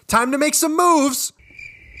good. Time to make some moves.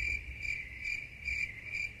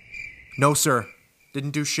 No, sir.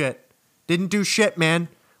 Didn't do shit. Didn't do shit, man.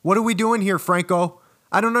 What are we doing here, Franco?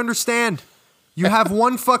 I don't understand. You have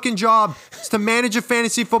one fucking job. It's to manage a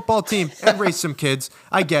fantasy football team and raise some kids.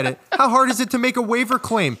 I get it. How hard is it to make a waiver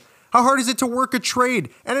claim? How hard is it to work a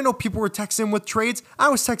trade? And I know people were texting with trades. I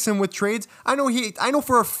was texting with trades. I know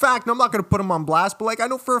for a fact, and I'm not going to put him on blast, but I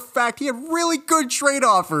know for a fact he had really good trade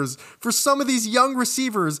offers for some of these young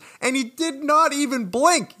receivers, and he did not even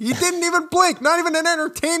blink. He didn't even blink. Not even an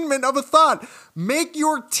entertainment of a thought. Make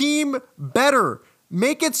your team better.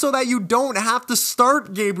 Make it so that you don't have to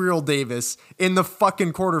start Gabriel Davis in the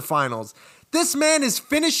fucking quarterfinals. This man is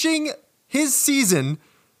finishing his season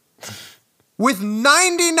with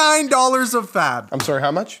 $99 of fab. I'm sorry,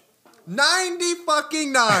 how much? 90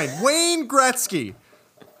 fucking 9. Wayne Gretzky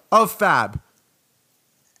of fab.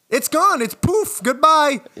 It's gone. It's poof.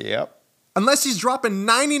 Goodbye. Yep. Unless he's dropping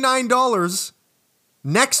 $99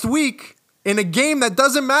 next week in a game that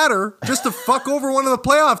doesn't matter just to fuck over one of the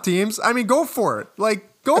playoff teams. I mean, go for it.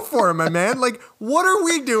 Go for it, my man. What are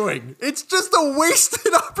we doing? It's just a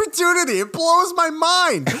wasted opportunity. It blows my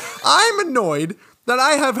mind. I'm annoyed that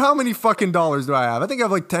I have, how many fucking dollars do I have? I think I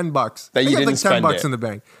have $10. That you didn't spend $10 in the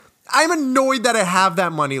bank. I'm annoyed that I have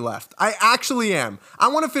that money left. I actually am. I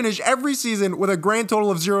want to finish every season with a grand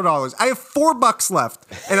total of $0. I have $4 left,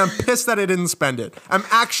 and I'm pissed that I didn't spend it. I'm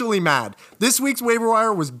actually mad. This week's waiver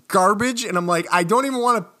wire was garbage, and I'm like, I don't even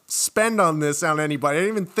want to spend on this on anybody. I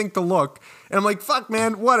didn't even think to look. And I'm like, fuck,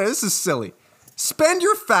 man, what? This is silly. Spend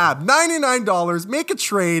your fab, $99, make a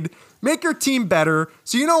trade, make your team better.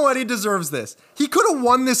 So you know what? He deserves this. He could have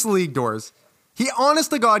won this league, Doors. He honest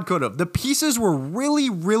to God could have. The pieces were really,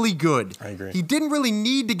 really good. I agree. He didn't really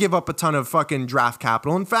need to give up a ton of fucking draft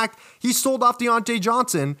capital. In fact, he sold off Deontay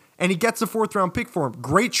Johnson and he gets a 4th round pick for him.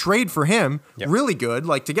 Great trade for him. Yep. Really good.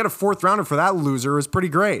 Like, to get a 4th rounder for that loser is pretty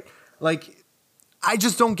great. Like, I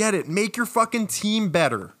just don't get it. Make your fucking team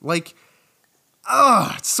better. Like,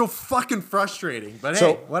 it's so fucking frustrating. But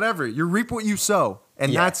hey, whatever. You reap what you sow.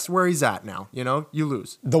 And that's where he's at now. You know, you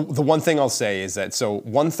lose. The one thing I'll say is that, so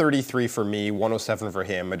 133 for me, 107 for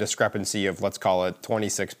him, a discrepancy of, let's call it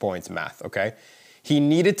 26 points math, okay? He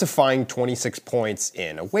needed to find 26 points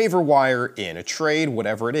in a waiver wire, in a trade,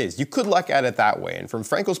 whatever it is. You could look at it that way. And from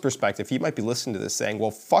Franco's perspective, he might be listening to this saying, well,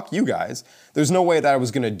 fuck you guys. There's no way that I was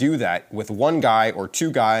going to do that with one guy or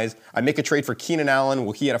two guys. I make a trade for Keenan Allen.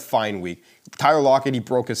 Well, he had a fine week. Tyler Lockett, he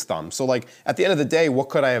broke his thumb. So, like, at the end of the day, what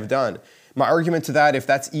could I have done? My argument to that, if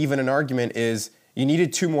that's even an argument, is you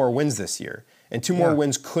needed 2 more wins this year. And 2 more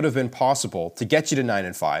wins could have been possible to get you to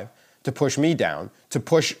 9-5, to push me down, to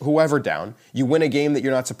push whoever down. You win a game that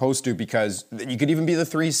you're not supposed to because you could even be the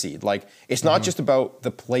 3 seed. Like, it's not just about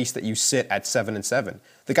the place that you sit at 7-7.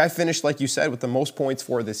 The guy finished, like you said, with the most points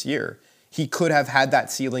for this year. He could have had that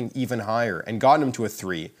ceiling even higher and gotten him to a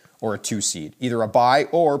 3 or a 2 seed, either a bye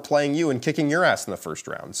or playing you and kicking your ass in the first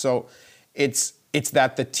round. So it's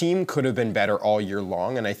that the team could have been better all year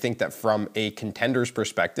long, and I think that from a contender's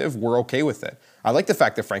perspective, we're okay with it. I like the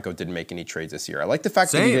fact that Franco didn't make any trades this year. I like the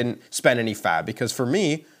fact that he didn't spend any fab, because for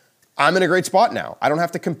me, I'm in a great spot now. I don't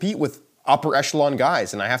have to compete with upper echelon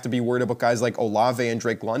guys, and I have to be worried about guys like Olave and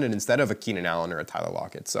Drake London instead of a Keenan Allen or a Tyler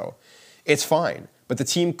Lockett. So it's fine. But the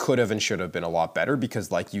team could have and should have been a lot better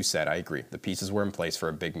because, like you said, I agree. The pieces were in place for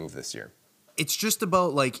a big move this year. It's just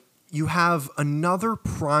about, like, you have another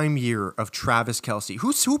prime year of Travis Kelce.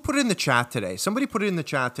 Who put it in the chat today? Somebody put it in the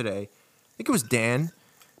chat today. I think it was Dan,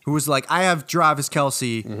 who was like, I have Travis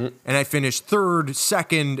Kelce, and I finished 3rd,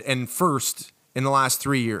 2nd, and 1st in the last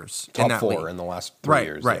 3 years. Top 4 in the last 3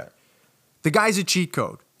 years. Right. Yeah. The guy's a cheat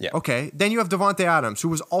code. Yeah. Okay. Then you have Devontae Adams, who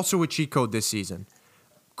was also a cheat code this season.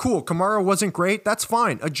 Cool. Kamara wasn't great. That's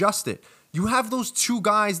fine. Adjust it. You have those 2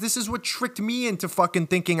 guys. This is what tricked me into fucking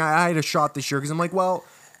thinking I had a shot this year, because I'm like, well,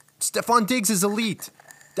 Stephon Diggs is elite.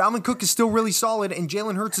 Dalvin Cook is still really solid, and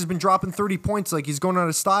Jalen Hurts has been dropping 30 points like he's going out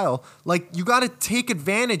of style. Like, you got to take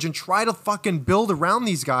advantage and try to fucking build around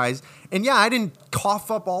these guys. And yeah, I didn't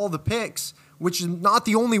cough up all the picks, which is not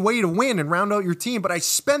the only way to win and round out your team, but I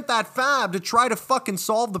spent that fab to try to fucking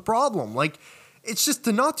solve the problem. Like, it's just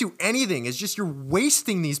to not do anything. It's just you're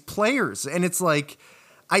wasting these players. And it's like,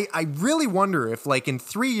 I really wonder if, like, in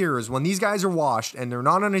 3 years, when these guys are washed and they're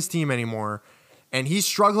not on his team anymore, and he's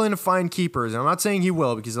struggling to find keepers, and I'm not saying he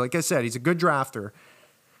will, because like I said, he's a good drafter.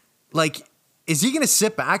 Like, is he going to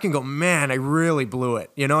sit back and go, man, I really blew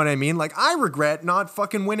it? You know what I mean? Like, I regret not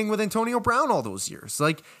fucking winning with Antonio Brown all those years.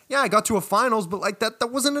 Like, yeah, I got to a finals, but like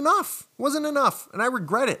that wasn't enough. Wasn't enough. And I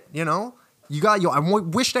regret it, you know? I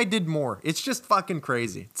wished I did more. It's just fucking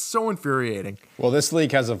crazy. It's so infuriating. Well, this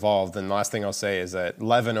league has evolved, and the last thing I'll say is that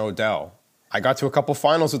Levin Odell, I got to a couple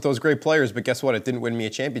finals with those great players, but guess what? It didn't win me a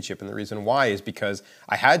championship. And the reason why is because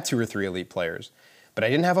I had 2 or 3 elite players, but I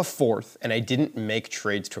didn't have a 4th, and I didn't make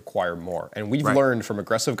trades to acquire more. And we've learned from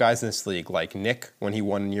aggressive guys in this league, like Nick when he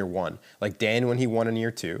won in year 1, like Dan when he won in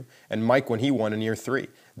year 2, and Mike when he won in year 3.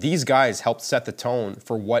 These guys helped set the tone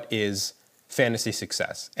for what is fantasy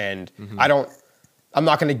success. And I'm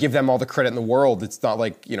not going to give them all the credit in the world. It's not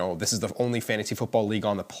like, this is the only fantasy football league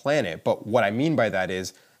on the planet. But what I mean by that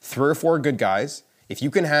is 3 or 4 good guys. If you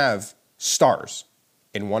can have stars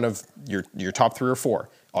in one of your top 3 or 4,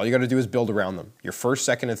 all you got to do is build around them. Your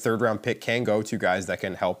 1st, 2nd, and 3rd round pick can go to guys that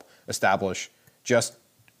can help establish just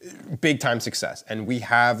big time success. And we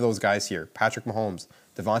have those guys here. Patrick Mahomes,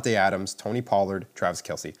 Devontae Adams, Tony Pollard, Travis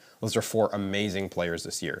Kelce. Those are 4 amazing players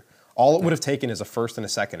this year. All it would have taken is a 1st and a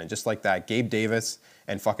 2nd. And just like that, Gabe Davis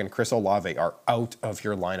and fucking Chris Olave are out of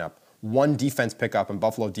your lineup. 1 defense pickup and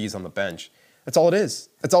Buffalo D's on the bench. That's all it is.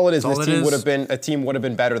 That's all it is. This team would have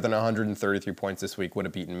been better than 133 points this week. Would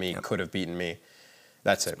have beaten me. Could have beaten me.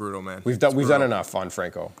 That's it. Brutal, man. We've done enough on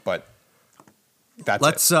Franco, but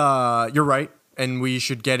that's it. You're right, and we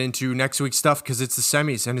should get into next week's stuff because it's the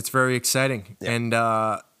semis and it's very exciting. Yep. And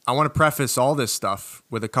I want to preface all this stuff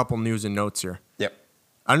with a couple news and notes here. Yep.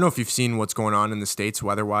 I don't know if you've seen what's going on in the States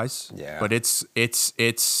weather-wise. Yeah. But it's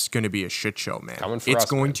going to be a shit show, man. Coming for it's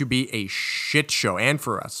us, going man. to be a shit show, and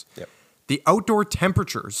for us. Yep. The outdoor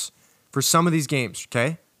temperatures for some of these games,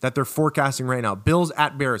 okay, that they're forecasting right now. Bills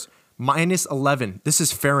at Bears, -11. This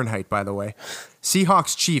is Fahrenheit, by the way.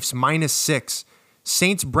 Seahawks Chiefs, -6.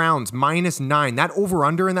 Saints Browns, -9. That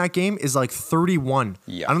over-under in that game is like 31.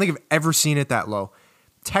 Yeah. I don't think I've ever seen it that low.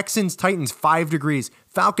 Texans, Titans, 5 degrees.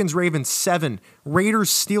 Falcons, Ravens, 7. Raiders,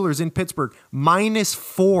 Steelers in Pittsburgh,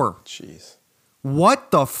 -4. Jeez.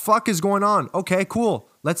 What the fuck is going on? Okay, cool.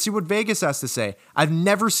 Let's see what Vegas has to say. I've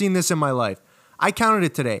never seen this in my life. I counted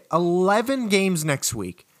it today. 11 games next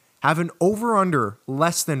week have an over-under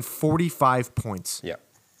less than 45 points. Yep.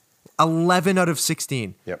 11 out of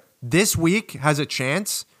 16. Yep. This week has a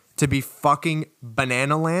chance to be fucking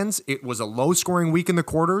banana lands. It was a low-scoring week in the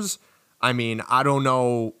quarters. I mean, I don't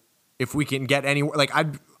know if we can get anywhere. Like,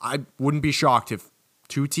 I wouldn't be shocked if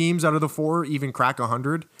 2 teams out of the 4 even crack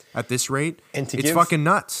 100 at this rate. And it's fucking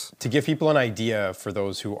nuts. To give people an idea, for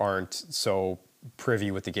those who aren't so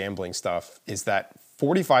privy with the gambling stuff, is that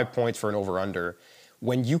 45 points for an over-under,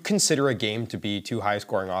 when you consider a game to be 2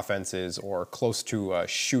 high-scoring offenses or close to a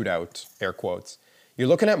shootout, air quotes, you're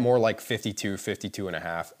looking at more like 52, 52 and a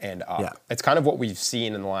half and up. Yeah. It's kind of what we've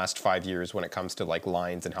seen in the last 5 years when it comes to like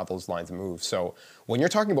lines and how those lines move. So when you're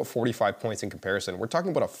talking about 45 points in comparison, we're talking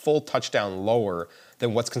about a full touchdown lower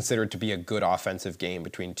than what's considered to be a good offensive game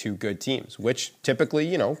between 2 good teams, which typically,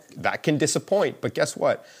 you know, that can disappoint. But guess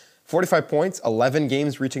what? 45 points, 11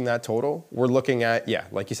 games reaching that total. We're looking at, yeah,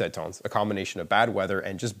 like you said, Tones, a combination of bad weather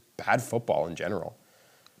and just bad football in general.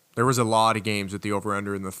 There was a lot of games with the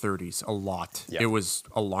over-under in the 30s. A lot. Yeah. It was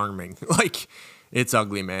alarming. Like, it's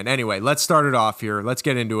ugly, man. Anyway, let's start it off here. Let's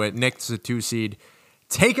get into it. Nick's a 2 seed.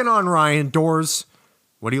 Taking on Ryan. Doors,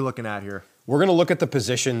 what are you looking at here? We're going to look at the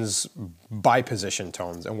positions by position,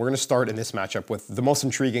 Tones, and we're going to start in this matchup with the most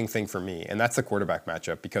intriguing thing for me, and that's the quarterback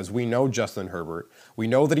matchup, because we know Justin Herbert. We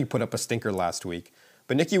know that he put up a stinker last week,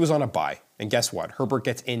 but Nicky was on a bye, and guess what? Herbert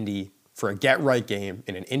gets Indy for a get-right game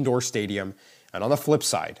in an indoor stadium. And on the flip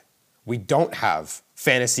side, we don't have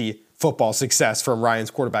fantasy football success from Ryan's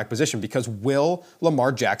quarterback position, because will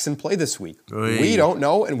Lamar Jackson play this week? Oy. We don't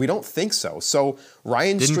know, and we don't think so. So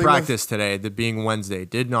Ryan didn't practice today, the being Wednesday.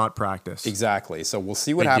 Did not practice. Exactly. So we'll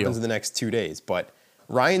see what happens in the next 2 days. But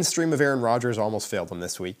Ryan's stream of Aaron Rodgers almost failed him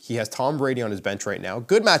this week. He has Tom Brady on his bench right now.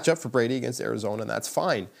 Good matchup for Brady against Arizona, and that's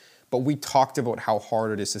fine. But we talked about how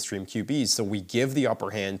hard it is to stream QBs, so we give the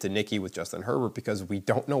upper hand to Nicky with Justin Herbert because we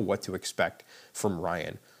don't know what to expect from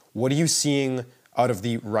Ryan. What are you seeing out of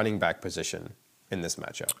the running back position in this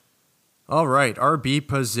matchup? All right, RB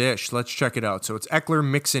position. Let's check it out. So it's Eckler,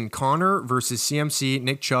 Mixon, Connor versus CMC,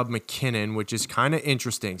 Nick Chubb, McKinnon, which is kind of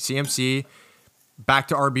interesting. CMC back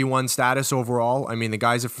to RB1 status overall. I mean, the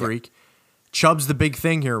guy's a freak. Yeah. Chubb's the big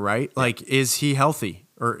thing here, right? Yeah. Like, is he healthy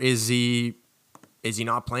or is he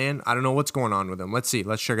not playing? I don't know what's going on with him. Let's see.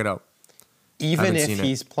 Let's check it out. Even if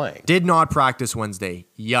he's playing. Did not practice Wednesday.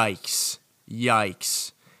 Yikes.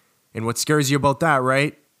 And what scares you about that,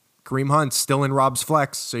 right? Kareem Hunt's still in Rob's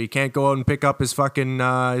flex, so you can't go out and pick up his fucking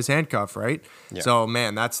his handcuff, right? Yeah. So,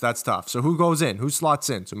 man, that's tough. So who goes in? Who slots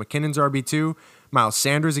in? So McKinnon's RB2. Miles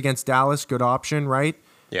Sanders against Dallas, good option, right?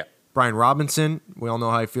 Yeah. Brian Robinson, we all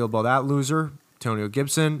know how I feel about that loser. Antonio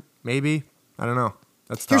Gibson, maybe. I don't know.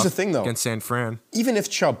 That's tough. Here's the thing, though. Against San Fran. Even if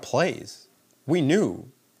Chubb plays, we knew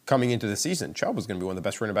coming into the season Chubb was going to be one of the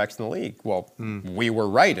best running backs in the league. Well, we were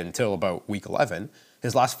right until about week 11.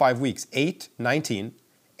 His last 5 weeks, 8, 19,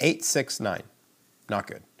 8, 6, 9. Not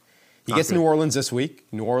good. He gets New Orleans this week.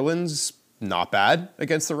 New Orleans, not bad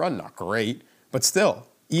against the run. Not great. But still,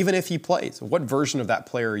 even if he plays, what version of that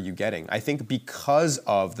player are you getting? I think because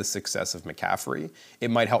of the success of McCaffrey, it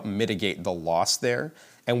might help mitigate the loss there.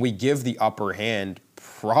 And we give the upper hand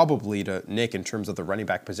probably to Nick in terms of the running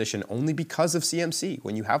back position only because of CMC.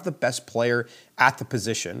 When you have the best player at the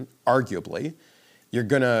position, arguably, you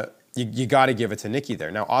got to give it to Nicky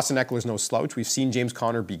there. Now, Austin Eckler's no slouch. We've seen James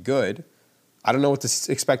Conner be good. I don't know what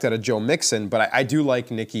to expect out of Joe Mixon, but I do like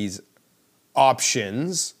Nicky's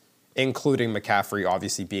options, including McCaffrey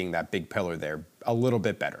obviously being that big pillar there, a little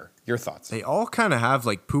bit better. Your thoughts? They all kind of have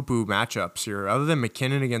like poo-poo matchups here. Other than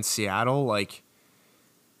McKinnon against Seattle, like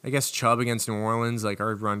I guess Chubb against New Orleans, like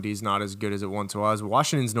our run D's not as good as it once was.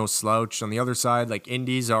 Washington's no slouch. On the other side, like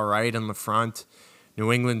Indy's all right on the front.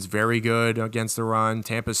 New England's very good against the run.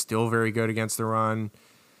 Tampa's still very good against the run.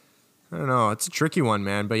 I don't know. It's a tricky one,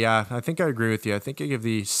 man. But yeah, I think I agree with you. I think I give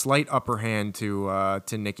the slight upper hand to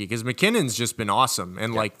Nicky because McKinnon's just been awesome.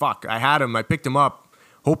 And like, fuck, I had him. I picked him up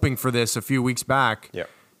hoping for this a few weeks back. Yeah.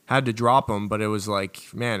 Had to drop him, but it was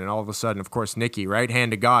like, man, and all of a sudden, of course, Nicky, right?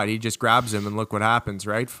 Hand to God. He just grabs him and look what happens,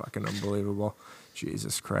 right? Fucking unbelievable.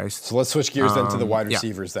 Jesus Christ. So let's switch gears then to the wide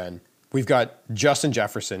receivers then. We've got Justin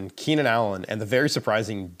Jefferson, Keenan Allen, and the very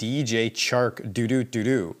surprising DJ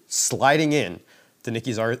Chark sliding in to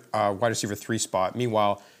Nicky's wide receiver 3 spot.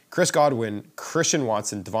 Meanwhile, Chris Godwin, Christian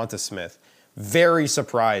Watson, Devonta Smith, very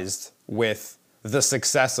surprised with the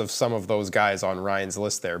success of some of those guys on Ryan's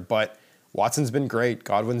list there. But Watson's been great.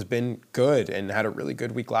 Godwin's been good and had a really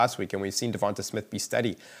good week last week, and we've seen Devonta Smith be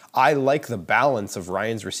steady. I like the balance of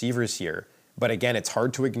Ryan's receivers here, but again, it's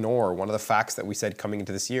hard to ignore one of the facts that we said coming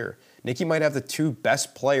into this year. Nicky might have the two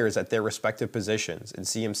best players at their respective positions in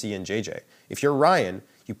CMC and JJ. If you're Ryan,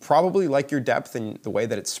 you probably like your depth and the way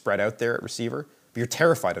that it's spread out there at receiver, but you're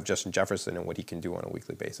terrified of Justin Jefferson and what he can do on a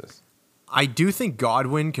weekly basis. I do think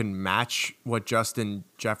Godwin can match what Justin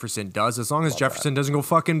Jefferson does as long as Jefferson doesn't go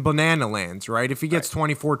fucking banana lands, right? If he gets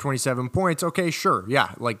 24, 27 points, okay, sure.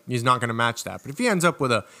 Yeah, like he's not going to match that. But if he ends up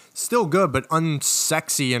with a still good but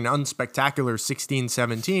unsexy and unspectacular 16,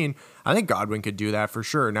 17, I think Godwin could do that for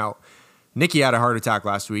sure. Now, Nicky had a heart attack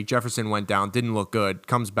last week. Jefferson went down, didn't look good,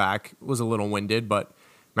 comes back, was a little winded, but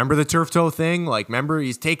remember the turf toe thing? Like, remember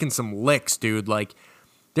he's taking some licks, dude. Like,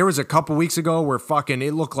 there was a couple weeks ago where fucking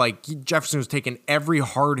it looked like Jefferson was taking every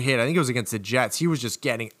hard hit. I think it was against the Jets. He was just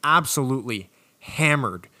getting absolutely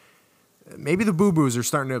hammered. Maybe the boo-boos are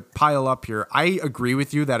starting to pile up here. I agree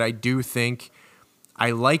with you that I do think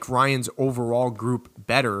I like Ryan's overall group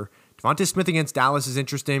better. Devonta Smith against Dallas is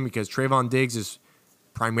interesting because Trayvon Diggs is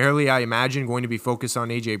primarily, I imagine, going to be focused on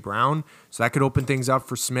A.J. Brown. So that could open things up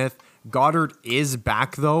for Smith. Goddard is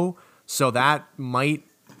back, though, so that might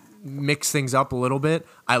mix things up a little bit.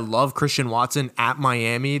 I love Christian Watson at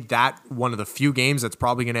Miami. That one of the few games that's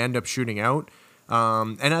probably going to end up shooting out.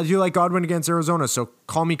 And I do like Godwin against Arizona, so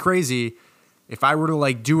call me crazy. If I were to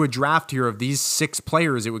like do a draft here of these 6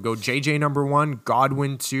 players, it would go JJ number 1,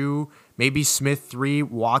 Godwin 2, maybe Smith 3,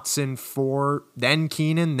 Watson 4, then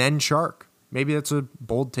Keenan, then Chark. Maybe that's a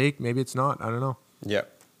bold take. Maybe it's not. I don't know. Yeah,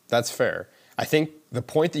 that's fair. I think the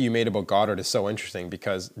point that you made about Goddard is so interesting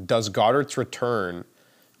because does Goddard's return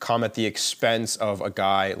come at the expense of a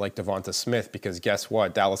guy like Devonta Smith? Because guess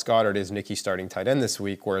what? Dallas Goedert is Nicky's starting tight end this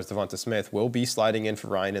week, whereas Devonta Smith will be sliding in for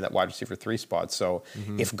Ryan in that wide receiver 3 spot. So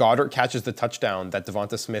if Goddard catches the touchdown that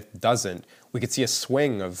Devonta Smith doesn't, we could see a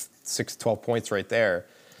swing of 6 to 12 points right there.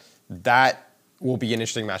 That will be an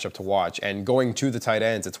interesting matchup to watch. And going to the tight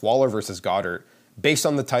ends, it's Waller versus Goddard. Based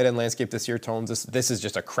on the tight end landscape this year, Tones, this is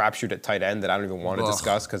just a crapshoot at tight end that I don't even want to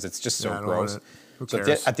discuss because it's just so gross. So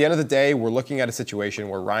at the end of the day, we're looking at a situation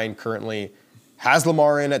where Ryan currently has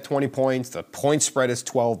Lamar in at 20 points. The point spread is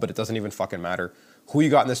 12, but it doesn't even fucking matter. Who you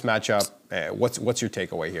got in this matchup? What's your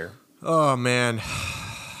takeaway here? Oh, man. I'm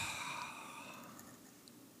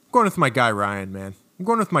going with my guy, Ryan, man.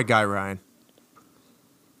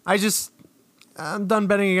 I'm done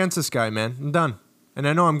betting against this guy, man. I'm done. And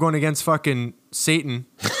I know I'm going against fucking Satan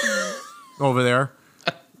over there.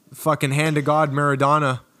 Fucking hand of God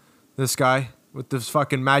Maradona, this guy. With this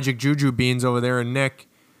fucking magic juju beans over there and Nick.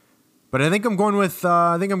 But I think I'm going with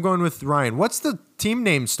Ryan. What's the team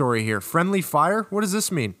name story here? Friendly Fire? What does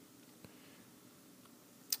this mean?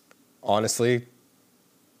 Honestly,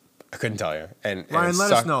 I couldn't tell you. And Ryan,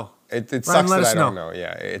 let us know. It Ryan, sucks let that us I don't know. know.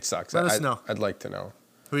 Yeah, it sucks. Let us know. I'd like to know.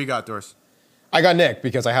 Who you got, Doris? I got Nick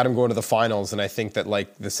because I had him going to the finals, and I think that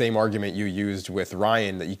like the same argument you used with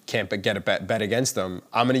Ryan that you can't get a bet against him,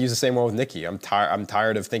 I'm going to use the same one with Nicky. I'm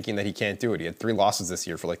tired of thinking that he can't do it. He had 3 losses this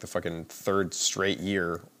year for like the fucking 3rd straight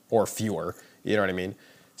year or fewer. You know what I mean?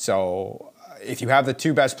 So if you have the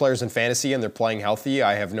 2 best players in fantasy and they're playing healthy,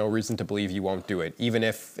 I have no reason to believe you won't do it, even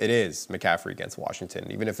if it is McCaffrey against Washington,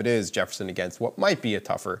 even if it is Jefferson against what might be a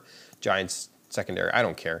tougher Giants secondary. I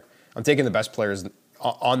don't care. I'm taking the best players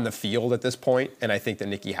on the field at this point, and I think that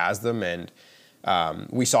Nicky has them. And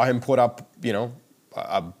we saw him put up,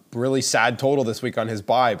 a really sad total this week on his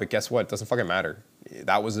bye, but guess what? It doesn't fucking matter.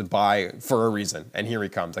 That was a bye for a reason, and here he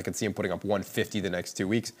comes. I could see him putting up 150 the next 2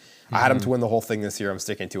 weeks. I had him to win the whole thing this year. I'm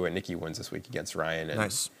sticking to it. Nicky wins this week against Ryan. And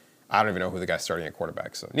nice. I don't even know who the guy's starting at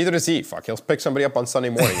quarterback, so neither does he. Fuck, he'll pick somebody up on Sunday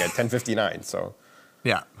morning at 10:59, so...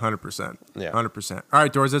 Yeah, 100%. Yeah. 100%. All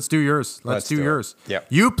right, Doors, let's do yours. Let's do yours. Yeah.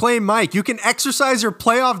 You play Mike. You can exercise your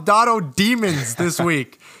playoff Dotto demons this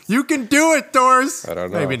week. You can do it, Doors. I don't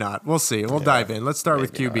know. Maybe not. We'll see. We'll dive in. Let's start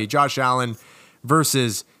with QB. Not. Josh Allen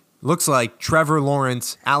versus, looks like Trevor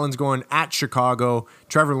Lawrence. Allen's going at Chicago.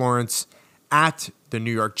 Trevor Lawrence at the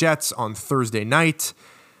New York Jets on Thursday night.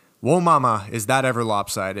 Whoa, mama, is that ever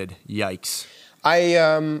lopsided? Yikes.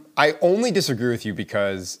 I only disagree with you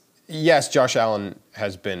because... Yes, Josh Allen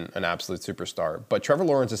has been an absolute superstar, but Trevor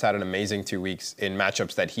Lawrence has had an amazing 2 weeks in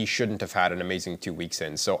matchups that he shouldn't have had an amazing 2 weeks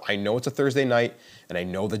in. So I know it's a Thursday night, and I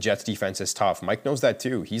know the Jets defense is tough. Mike knows that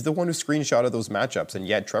too. He's the one who screenshotted those matchups, and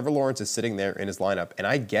yet Trevor Lawrence is sitting there in his lineup, and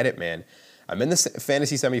I get it, man. I'm in the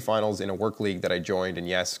fantasy semifinals in a work league that I joined, and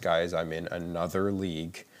yes, guys, I'm in another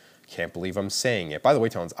league. Can't believe I'm saying it. By the way,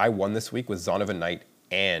 Tones, I won this week with Zonovan Knight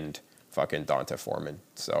and fucking Dante Foreman.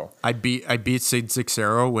 So I beat Sid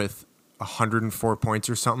Sixero with 104 points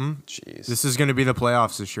or something. Jeez. This is going to be the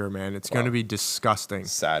playoffs this year, man. It's going to be disgusting.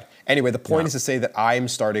 Sad. Anyway, the point is to say that I'm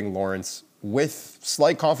starting Lawrence with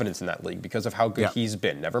slight confidence in that league because of how good he's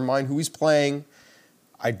been. Never mind who he's playing.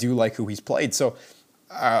 I do like who he's played. So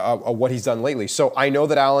what he's done lately. So I know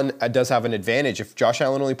that Allen does have an advantage. If Josh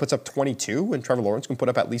Allen only puts up 22 and Trevor Lawrence can put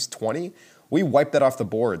up at least 20, we wipe that off the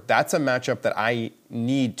board. That's a matchup that I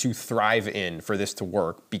need to thrive in for this to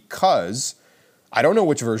work because I don't know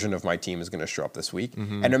which version of my team is going to show up this week.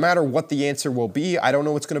 And no matter what the answer will be, I don't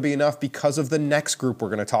know it's going to be enough because of the next group we're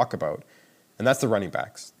going to talk about. And that's the running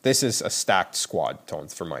backs. This is a stacked squad,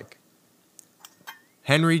 Tones, for Mike.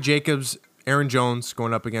 Henry, Jacobs, Aaron Jones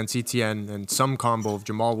going up against ETN, and some combo of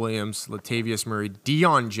Jamal Williams, Latavius Murray,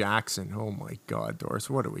 Deion Jackson. Oh my God, Doris,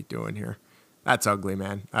 what are we doing here? That's ugly,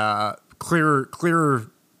 man.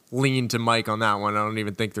 Clear lean to Mike on that one. I don't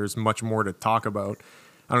even think there's much more to talk about.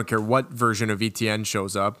 I don't care what version of ETN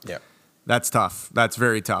shows up. Yeah. That's tough. That's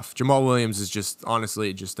very tough. Jamal Williams is just,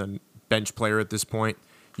 honestly, just a bench player at this point.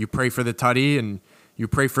 You pray for the tutty and you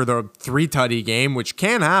pray for the 3-tutty game, which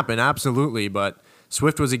can happen, absolutely. But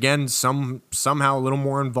Swift was, again, somehow a little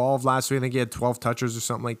more involved last week. I think he had 12 touches or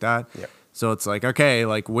something like that. Yeah. So it's like, okay,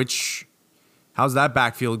 like how's that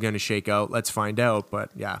backfield going to shake out? Let's find out.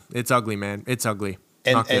 But yeah, it's ugly, man. It's ugly.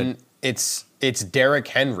 And it's Derrick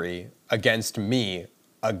Henry against me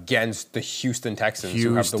against the Houston Texans,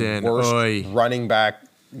 who have the worst running back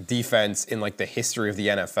defense in like the history of the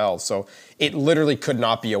NFL. So it literally could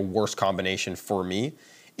not be a worse combination for me.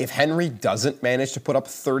 If Henry doesn't manage to put up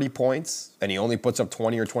 30 points and he only puts up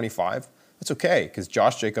 20 or 25, that's okay because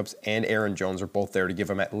Josh Jacobs and Aaron Jones are both there to give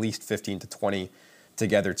him at least 15 to 20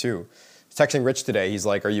 together too. Texting Rich today, he's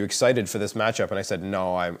like, are you excited for this matchup? And I said,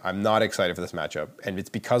 no, I'm not excited for this matchup. And it's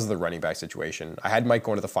because of the running back situation. I had Mike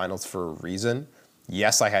going to the finals for a reason.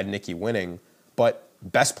 Yes, I had Nicky winning, but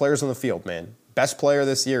best players on the field, man. Best player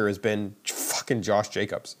this year has been fucking Josh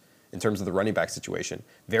Jacobs in terms of the running back situation.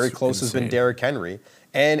 Very close has been Derrick Henry.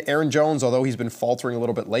 And Aaron Jones, although he's been faltering a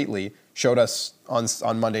little bit lately, showed us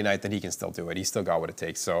on Monday night that he can still do it. He's still got what it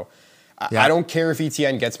takes. So I don't care if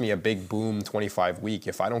ETN gets me a big boom 25 week.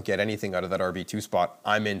 If I don't get anything out of that RB2 spot,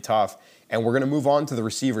 I'm in tough. And we're going to move on to the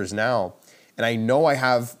receivers now. And I know I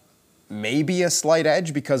have maybe a slight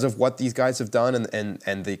edge because of what these guys have done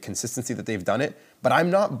and the consistency that they've done it. But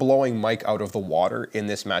I'm not blowing Mike out of the water in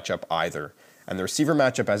this matchup either. And the receiver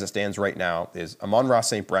matchup as it stands right now is Amon-Ra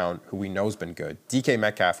St. Brown, who we know has been good, DK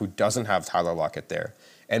Metcalf, who doesn't have Tyler Lockett there,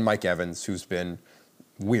 and Mike Evans, who's been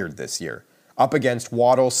weird this year. Up against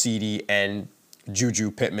Waddle, CeeDee, and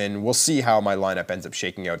Juju Pittman. We'll see how my lineup ends up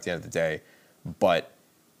shaking out at the end of the day. But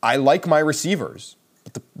I like my receivers.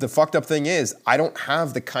 But the fucked up thing is I don't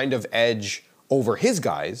have the kind of edge over his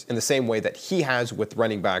guys in the same way that he has with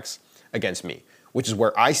running backs against me, which is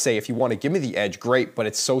where I say if you want to give me the edge, great, but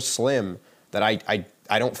it's so slim that I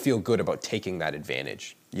don't feel good about taking that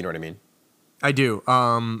advantage. You know what I mean? I do.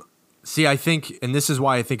 See, I think, and this is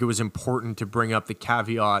why I think it was important to bring up the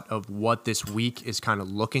caveat of what this week is kind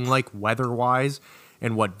of looking like weather-wise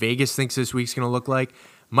and what Vegas thinks this week's going to look like.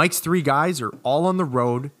 Mike's 3 guys are all on the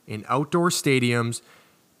road in outdoor stadiums.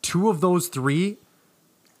 2 of those 3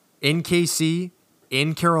 in KC,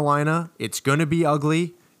 in Carolina. It's going to be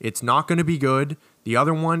ugly. It's not going to be good. The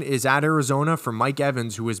other one is at Arizona for Mike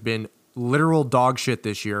Evans, who has been literal dog shit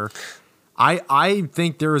this year. I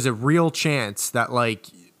think there is a real chance that, like,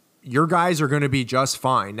 your guys are going to be just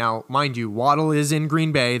fine. Now, mind you, Waddle is in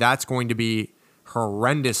Green Bay. That's going to be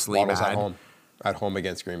horrendously Waddle's bad. At home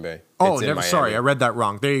against Green Bay. Oh, never. Sorry, I read that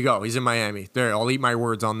wrong. There you go. He's in Miami. There, I'll eat my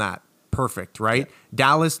words on that. Perfect, right? Yeah.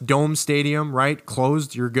 Dallas Dome Stadium, right?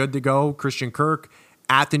 Closed. You're good to go. Christian Kirk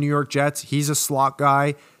at the New York Jets. He's a slot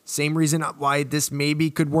guy. Same reason why this maybe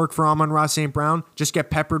could work for Amon-Ra St. Brown. Just get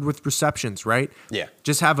peppered with receptions, right? Yeah.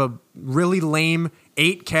 Just have a really lame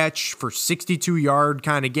 8-catch for 62-yard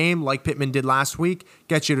kind of game like Pittman did last week.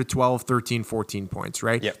 Get you to 12, 13, 14 points,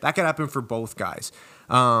 right? Yep. That could happen for both guys.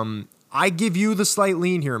 I give you the slight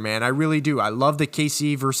lean here, man. I really do. I love the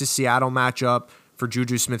KC versus Seattle matchup for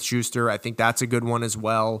Juju Smith-Schuster. I think that's a good one as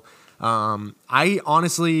well. I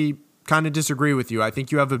honestly kind of disagree with you. I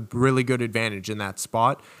think you have a really good advantage in that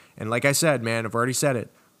spot. And like I said, man, I've already said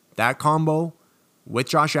it. That combo with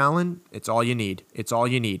Josh Allen, it's all you need. It's all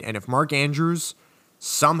you need. And if Mark Andrews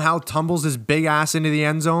somehow tumbles his big ass into the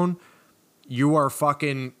end zone, you are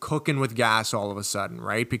fucking cooking with gas all of a sudden,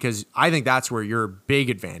 right? Because I think that's where your big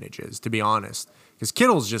advantage is, to be honest. Because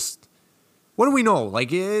Kittle's just, what do we know?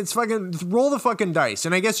 Like, it's fucking, roll the fucking dice.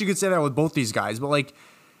 And I guess you could say that with both these guys, but like,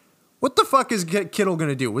 what the fuck is Kittle going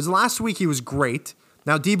to do? Was last week he was great.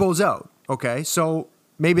 Now Debo's out. Okay, so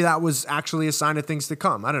maybe that was actually a sign of things to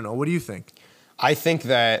come. I don't know. What do you think? I think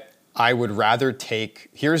that I would rather take,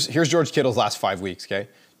 here's George Kittle's last 5 weeks, okay?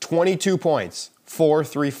 22 points, 4,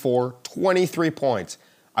 3, 4, 23 points.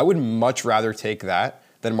 I would much rather take that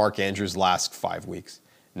than Mark Andrews' last 5 weeks.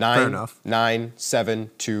 Fair enough. 9, 7,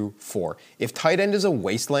 2, 4. If tight end is a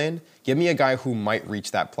wasteland, give me a guy who might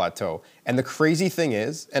reach that plateau. And the crazy thing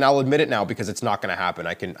is, and I'll admit it now because it's not going to happen.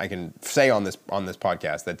 I can say on this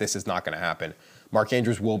podcast that this is not going to happen. Mark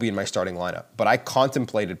Andrews will be in my starting lineup, but I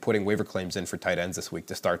contemplated putting waiver claims in for tight ends this week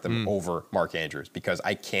to start them over Mark Andrews because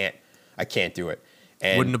I can't do it.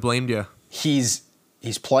 And wouldn't have blamed you. He's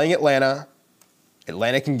playing Atlanta.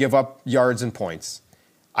 Atlanta can give up yards and points.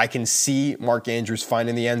 I can see Mark Andrews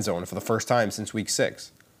finding the end zone for the first time since week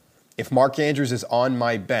 6. If Mark Andrews is on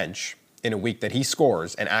my bench in a week that he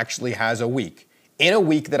scores and actually has a week, in a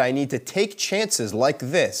week that I need to take chances like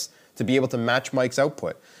this to be able to match Mike's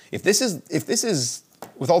output, if this is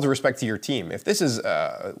with all due respect to your team, if this is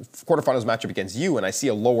a quarterfinals matchup against you and I see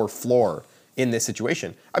a lower floor in this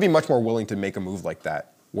situation, I'd be much more willing to make a move like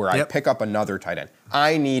that where I pick up another tight end.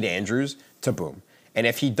 I need Andrews to boom. And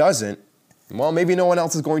if he doesn't, well, maybe no one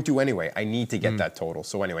else is going to anyway. I need to get that total.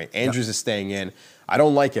 So anyway, Andrews is staying in. I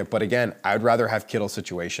don't like it, but again, I'd rather have Kittle's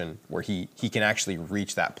situation where he can actually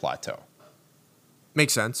reach that plateau.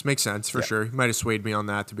 Makes sense for sure. You might have swayed me on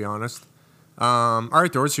that, to be honest. All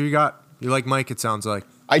right, Doris, who you got? You like Mike, it sounds like.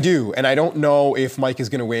 I do, and I don't know if Mike is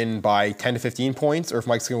going to win by 10 to 15 points or if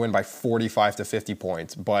Mike's going to win by 45 to 50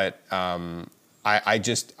 points, but I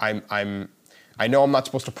know I'm not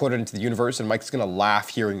supposed to put it into the universe, and Mike's going to laugh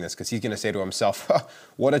hearing this because he's going to say to himself,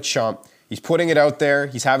 what a chump. He's putting it out there.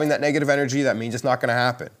 He's having that negative energy. That means it's not going to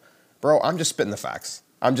happen. Bro, I'm just spitting the facts.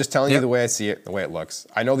 I'm just telling you the way I see it, the way it looks.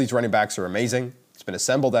 I know these running backs are amazing. It's been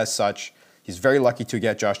assembled as such. He's very lucky to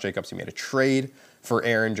get Josh Jacobs. He made a trade for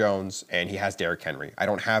Aaron Jones, and he has Derrick Henry. I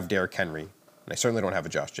don't have Derrick Henry, and I certainly don't have a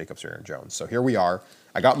Josh Jacobs or Aaron Jones. So here we are.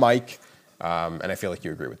 I got Mike, and I feel like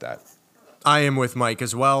you agree with that. I am with Mike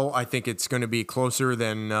as well. I think it's going to be closer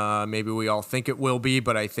than maybe we all think it will be,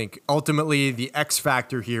 but I think ultimately the X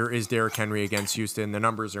factor here is Derrick Henry against Houston. The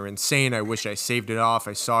numbers are insane. I wish I saved it off.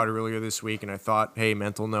 I saw it earlier this week, and I thought, hey,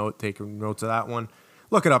 mental note, take a note of that one.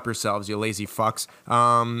 Look it up yourselves, you lazy fucks.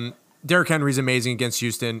 Derrick Henry's amazing against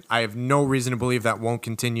Houston. I have no reason to believe that won't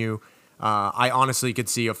continue. I honestly could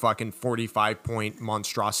see a fucking 45-point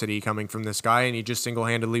monstrosity coming from this guy, and he just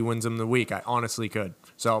single-handedly wins him the week. I honestly could.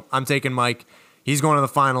 So I'm taking Mike. He's going to the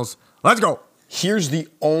finals. Let's go. Here's the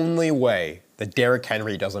only way that Derrick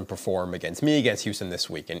Henry doesn't perform against Houston this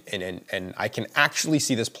week, and I can actually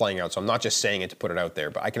see this playing out, so I'm not just saying it to put it out there,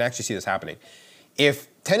 but I can actually see this happening. If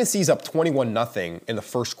Tennessee's up 21-0 in the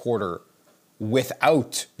first quarter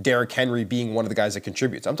without Derrick Henry being one of the guys that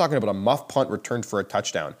contributes. I'm talking about a muff punt returned for a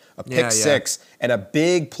touchdown, a pick six, and a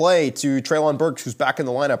big play to Treylon Burks, who's back in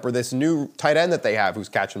the lineup, or this new tight end that they have who's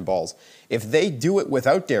catching balls. If they do it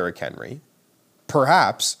without Derrick Henry,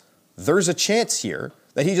 perhaps there's a chance here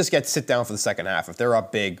that he just gets sit down for the second half if they're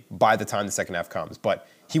up big by the time the second half comes. But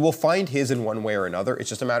he will find his in one way or another. It's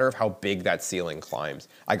just a matter of how big that ceiling climbs.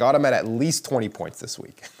 I got him at least 20 points this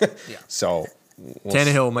week. So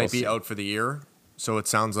Tannehill might be out for the year, so it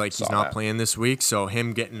sounds like he's not playing this week. So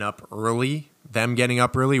him getting up early, them getting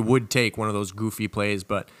up early would take one of those goofy plays,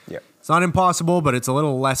 but it's not impossible, but it's a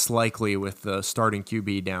little less likely with the starting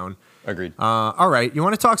QB down. Agreed. All right, you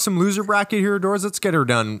want to talk some loser bracket here, Doors? Let's get her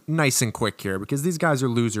done nice and quick here because these guys are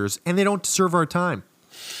losers and they don't deserve our time.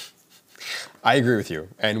 I agree with you,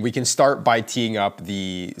 and we can start by teeing up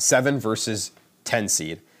the 7 versus 10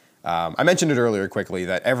 seed. I mentioned it earlier quickly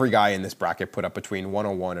that every guy in this bracket put up between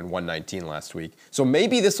 101 and 119 last week. So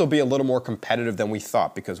maybe this will be a little more competitive than we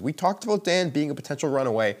thought because we talked about Dan being a potential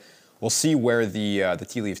runaway. We'll see where the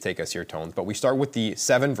tea leaves take us here, Tones. But we start with the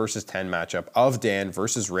 7 versus 10 matchup of Dan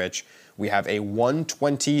versus Rich. We have a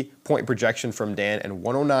 120-point projection from Dan and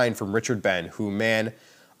 109 from Richard Ben, who, man,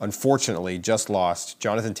 unfortunately just lost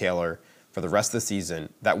Jonathan Taylor for the rest of the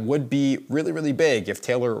season. That would be really, really big if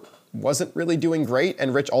Taylor wasn't really doing great,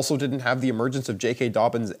 and Rich also didn't have the emergence of J.K.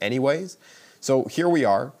 Dobbins anyways. So here we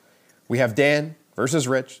are. We have Dan versus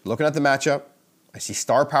Rich. Looking at the matchup, I see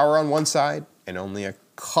star power on one side and only a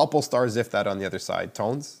couple stars, if that, on the other side.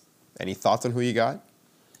 Tones, any thoughts on who you got?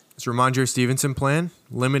 Is Ramondre Stevenson playing?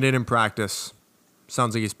 Limited in practice.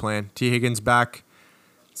 Sounds like he's playing. T. Higgins back.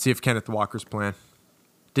 See if Kenneth Walker's playing.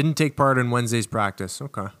 Didn't take part in Wednesday's practice.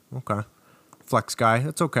 Okay. Flex guy.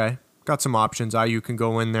 That's okay. Got some options. IU can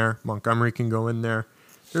go in there. Montgomery can go in there.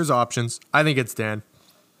 There's options. I think it's Dan.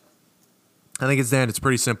 It's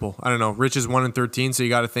pretty simple. I don't know. Rich is 1-13, so you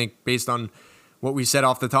got to think based on what we said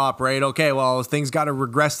off the top, right? Okay, well, things got to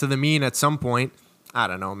regress to the mean at some point. I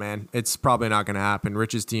don't know, man. It's probably not going to happen.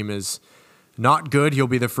 Rich's team is not good. He'll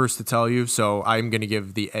be the first to tell you. So I'm going to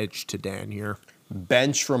give the edge to Dan here.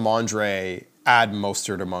 Bench Ramondre, add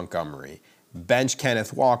Mostert or Montgomery. Bench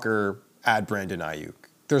Kenneth Walker, add Brandon Ayuk.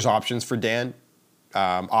 There's options for Dan.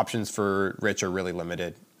 Options for Rich are really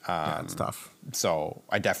limited. Yeah, it's tough. So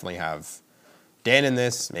I definitely have Dan in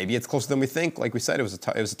this. Maybe it's closer than we think. Like we said, it was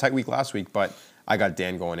a tight week last week, but I got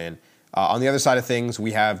Dan going in. On the other side of things,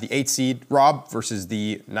 we have the 8 seed Rob versus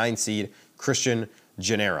the 9 seed Christian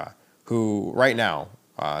Genera, who right now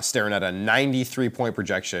staring at a 93-point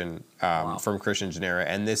projection from Christian Genera,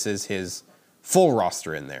 and this is his full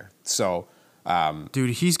roster in there. So, dude,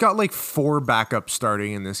 he's got like 4 backups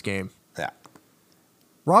starting in this game. yeah.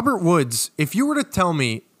 Robert Woods, if you were to tell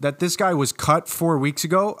me that this guy was cut 4 weeks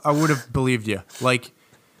ago, I would have believed you. Like,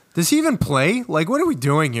 does he even play? Like, what are we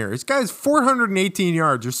doing here? This guy's 418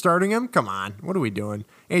 yards. You're starting him? Come on. What are we doing?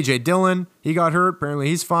 A.J. Dillon, he got hurt. Apparently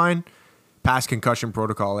he's fine. Past concussion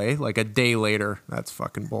protocol, eh? Like a day later. That's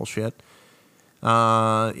fucking bullshit.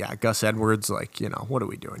 Yeah, Gus Edwards, like, what are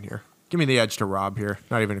we doing here? Give me the edge to Rob here.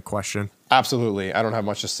 Not even a question. Absolutely. I don't have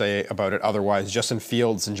much to say about it otherwise. Justin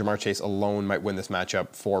Fields and Jamar Chase alone might win this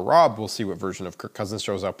matchup for Rob. We'll see what version of Kirk Cousins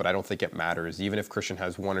shows up, but I don't think it matters. Even if Christian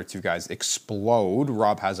has 1 or 2 guys explode,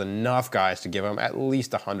 Rob has enough guys to give him at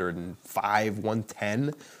least 105,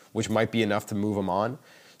 110, which might be enough to move him on.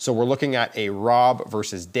 So we're looking at a Rob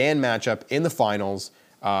versus Dan matchup in the finals.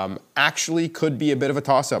 Actually could be a bit of a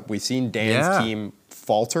toss-up. We've seen Dan's team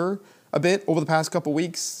falter a bit over the past couple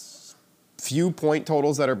weeks. Few point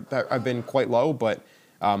totals that have been quite low, but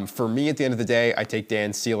for me, at the end of the day, I take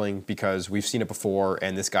Dan's ceiling because we've seen it before,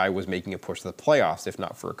 and this guy was making a push to the playoffs, if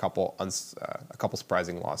not for a couple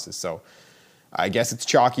surprising losses. So I guess it's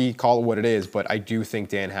chalky, call it what it is, but I do think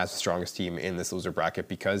Dan has the strongest team in this loser bracket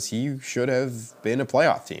because he should have been a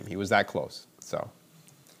playoff team. He was that close. So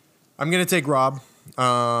I'm going to take Rob.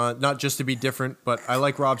 Not just to be different, but I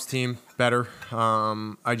like Rob's team better.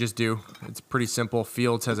 I just do. It's pretty simple.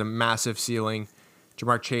 Fields has a massive ceiling.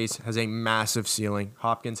 Jamar Chase has a massive ceiling.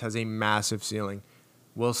 Hopkins has a massive ceiling.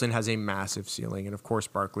 Wilson has a massive ceiling. And of course,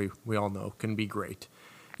 Barkley, we all know, can be great.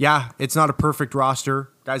 Yeah, it's not a perfect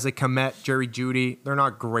roster. Guys like Kmet, Jerry Jeudy, they're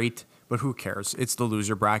not great, but who cares? It's the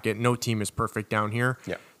loser bracket. No team is perfect down here.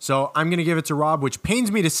 Yeah. So I'm going to give it to Rob, which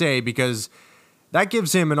pains me to say because that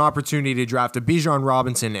gives him an opportunity to draft a Bijan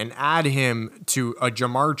Robinson and add him to a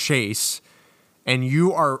Jamar Chase, and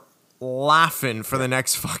you are laughing for the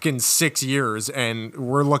next fucking 6 years, and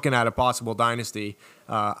we're looking at a possible dynasty.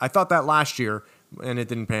 I thought that last year, and it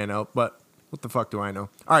didn't pan out, but what the fuck do I know?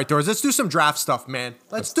 All right, Doors, let's do some draft stuff, man.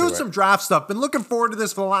 Let's do some draft stuff. Been looking forward to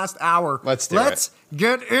this for the last hour. Let's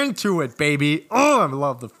get into it, baby. Oh, I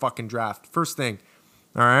love the fucking draft. First thing.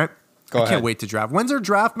 All right. I can't wait to draft. When's our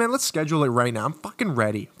draft, man? Let's schedule it right now. I'm fucking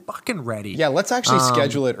ready. Yeah, let's actually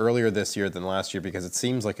schedule it earlier this year than last year because it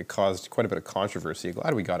seems like it caused quite a bit of controversy.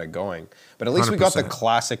 Glad we got it going. But at least 100%. We got the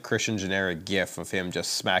classic Christian generic gif of him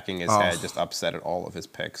just smacking his head, just upset at all of his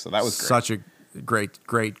picks. So that was great. Such a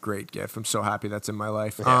great gif. I'm so happy that's in my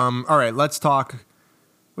life. Yeah. All right, let's talk.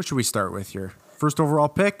 What should we start with here? First overall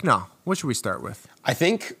pick? No. What should we start with? I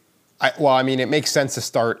think, it makes sense to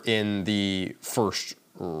start in the first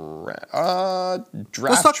draft.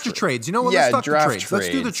 Let's talk to trades. You know what? Let's talk to trades. Let's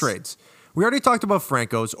do the trades. We already talked about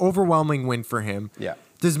Franco's overwhelming win for him. Yeah.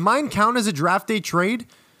 Does mine count as a draft day trade?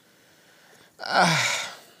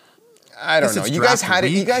 I don't know. You guys had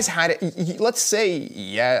it. Let's say,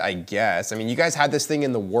 yeah, I guess. I mean, you guys had this thing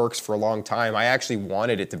in the works for a long time. I actually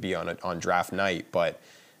wanted it to be on draft night, but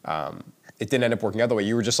it didn't end up working out the way.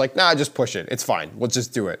 You were just like, nah, just push it. It's fine. We'll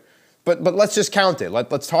just do it. But let's just count it.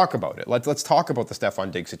 Let's talk about it. Let's talk about the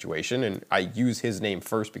Stefon Diggs situation. And I use his name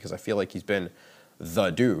first because I feel like he's been the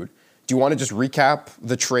dude. Do you want to just recap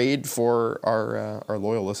the trade for our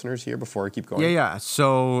loyal listeners here before I keep going? Yeah.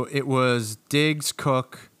 So it was Diggs,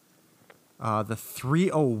 Cook, the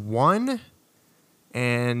 301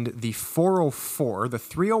 and the 404. The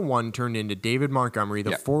 301 turned into David Montgomery.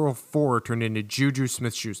 The 404 turned into Juju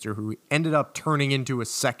Smith-Schuster, who ended up turning into a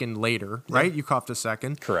second later, right? You coughed a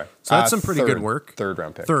second. Correct. So that's some pretty good work. Third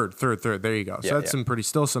round pick. Third. There you go. So that's some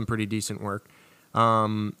pretty decent work.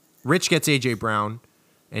 Rich gets A.J. Brown,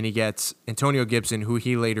 and he gets Antonio Gibson, who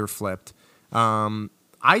he later flipped.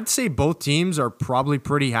 I'd say both teams are probably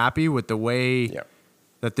pretty happy with the way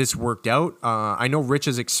that this worked out. I know Rich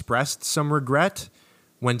has expressed some regret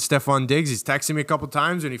when Stefon Diggs, he's texting me a couple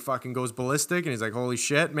times and he fucking goes ballistic and he's like, holy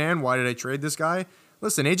shit, man, why did I trade this guy?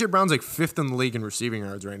 Listen, A.J. Brown's like 5th in the league in receiving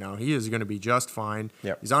yards right now. He is going to be just fine.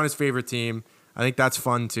 Yep. He's on his favorite team. I think that's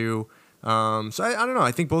fun too. So I don't know.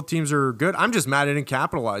 I think both teams are good. I'm just mad I didn't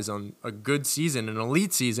capitalize on a good season, an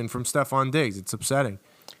elite season from Stephon Diggs. It's upsetting.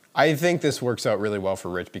 I think this works out really well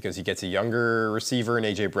for Rich because he gets a younger receiver in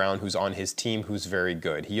A.J. Brown who's on his team who's very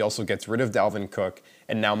good. He also gets rid of Dalvin Cook.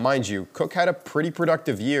 And now, mind you, Cook had a pretty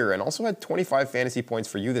productive year and also had 25 fantasy points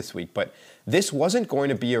for you this week. But this wasn't going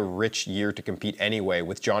to be a Rich year to compete anyway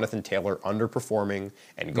with Jonathan Taylor underperforming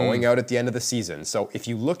and going out at the end of the season. So if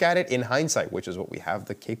you look at it in hindsight, which is what we have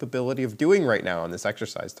the capability of doing right now on this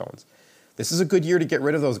exercise, Tones, this is a good year to get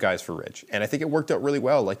rid of those guys for Rich. And I think it worked out really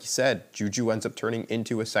well. Like you said, Juju ends up turning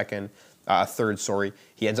into a third.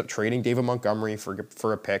 He ends up trading David Montgomery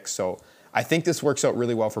for a pick. So I think this works out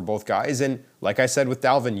really well for both guys. And like I said with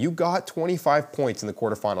Dalvin, you got 25 points in the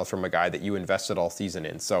quarterfinals from a guy that you invested all season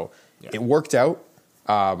in. So it worked out.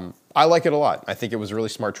 I like it a lot. I think it was a really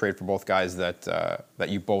smart trade for both guys that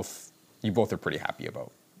you both are pretty happy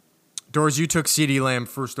about. Doors, you took CeeDee Lamb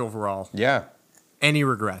first overall. Yeah. Any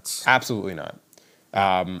regrets? Absolutely not.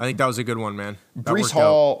 I think that was a good one, man. Breece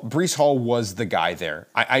Hall was the guy there.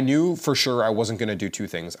 I knew for sure I wasn't going to do two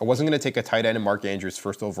things. I wasn't going to take a tight end in Mark Andrews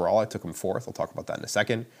first overall. I took him fourth. I'll talk about that in a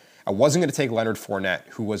second. I wasn't going to take Leonard Fournette,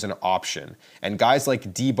 who was an option. And guys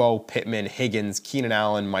like Debo, Pittman, Higgins, Keenan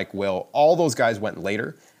Allen, Mike Will, all those guys went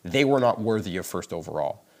later. They were not worthy of first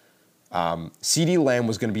overall. CeeDee Lamb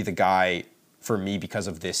was going to be the guy for me because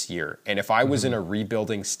of this year. And if I was in a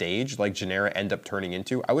rebuilding stage like Genera ended up turning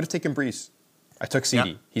into, I would have taken Breece. I took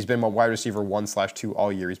CeeDee. Yeah. He's been my wide receiver 1/2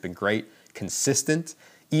 all year. He's been great, consistent,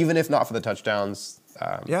 even if not for the touchdowns.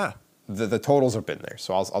 The totals have been there,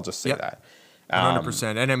 so I'll just say that.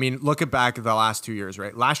 100%. And I mean, look back at the last 2 years,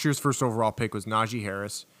 right? Last year's first overall pick was Najee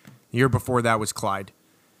Harris. The year before that was Clyde.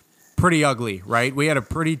 Pretty ugly, right? We had a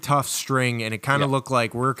pretty tough string, and it kind of looked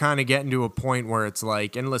like we're kind of getting to a point where it's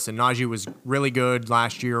like, and listen, Najee was really good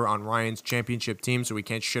last year on Ryan's championship team, so we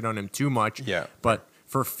can't shit on him too much. Yeah. But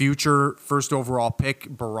for future first overall pick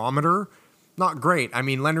barometer, not great. I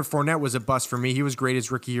mean, Leonard Fournette was a bust for me. He was great his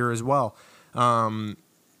rookie year as well.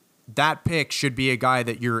 That pick should be a guy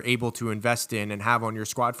that you're able to invest in and have on your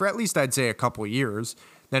squad for at least, I'd say, a couple of years.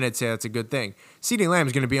 Then I'd say that's a good thing. CeeDee Lamb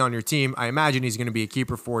is going to be on your team. I imagine he's going to be a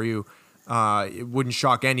keeper for you. It wouldn't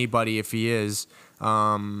shock anybody if he is.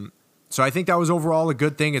 So I think that was overall a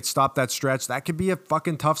good thing. It stopped that stretch. That could be a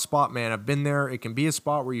fucking tough spot, man. I've been there. It can be a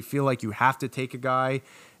spot where you feel like you have to take a guy,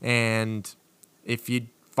 and if you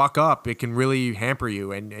fuck up, it can really hamper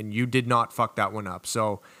you, and you did not fuck that one up.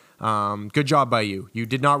 So good job by you. You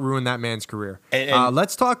did not ruin that man's career.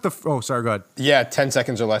 Let's talk sorry, go ahead. Yeah, 10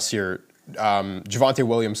 seconds or less here. Javonte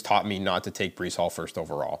Williams taught me not to take Breece Hall first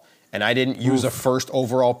overall. And I didn't use a first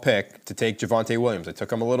overall pick to take Javonte Williams. I took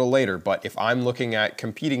him a little later. But if I'm looking at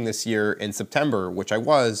competing this year in September, which I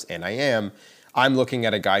was and I am, I'm looking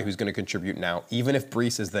at a guy who's going to contribute now. Even if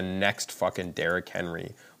Breece is the next fucking Derrick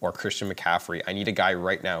Henry or Christian McCaffrey, I need a guy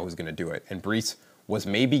right now who's going to do it. And Breece was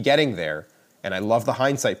maybe getting there. And I love the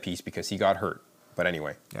hindsight piece because he got hurt. But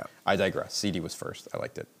anyway, I digress. CD was first. I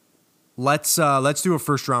liked it. Let's do a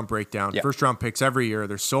first round breakdown. Yeah. First round picks every year.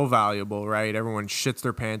 They're so valuable, right? Everyone shits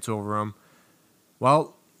their pants over them.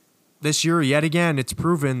 Well, this year, yet again, it's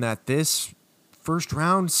proven that this first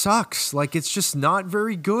round sucks. Like, it's just not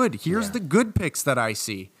very good. Here's the good picks that I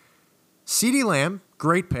see. CeeDee Lamb,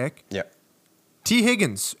 great pick. Yeah. T.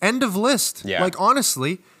 Higgins, end of list. Yeah. Like,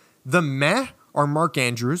 honestly, the meh are Mark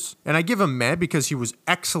Andrews, and I give him meh because he was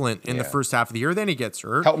excellent in the first half of the year. Then he gets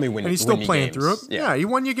hurt. Help me win. And he's still playing games. through it. Yeah, he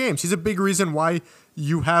won you games. He's a big reason why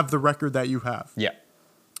you have the record that you have. Yeah.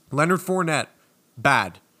 Leonard Fournette,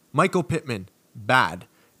 bad. Michael Pittman, bad.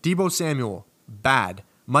 Debo Samuel, bad.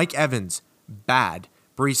 Mike Evans, bad.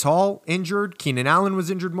 Breece Hall, injured. Keenan Allen was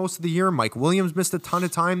injured most of the year. Mike Williams missed a ton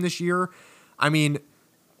of time this year. I mean,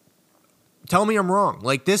 tell me I'm wrong.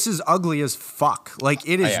 Like, this is ugly as fuck. Like,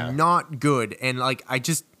 it is not good. And, like, I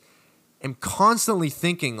just am constantly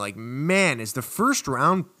thinking, like, man, is the first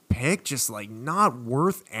round pick just, like, not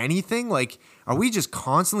worth anything? Like, are we just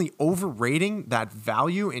constantly overrating that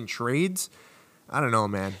value in trades? I don't know,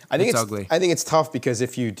 man. I think it's ugly. I think it's tough because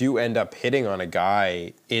if you do end up hitting on a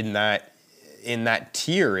guy in that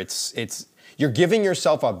tier, it's you're giving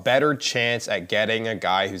yourself a better chance at getting a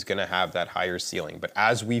guy who's going to have that higher ceiling. But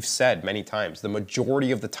as we've said many times, the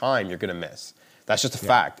majority of the time you're going to miss. That's just a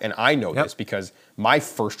fact. And I know this because my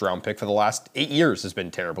first round pick for the last 8 years has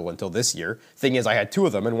been terrible until this year. Thing is, I had two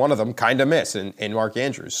of them, and one of them kind of missed in Mark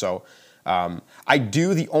Andrews. So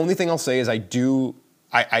the only thing I'll say is I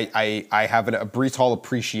have a Breece Hall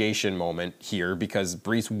appreciation moment here because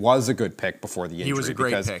Breece was a good pick before the injury. He was a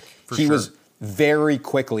great pick, for he sure. was very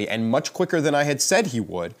quickly, and much quicker than I had said he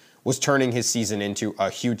would, was turning his season into a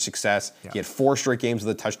huge success. Yeah. He had 4 straight games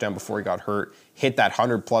with a touchdown before he got hurt, hit that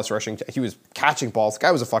 100-plus rushing. He was catching balls. The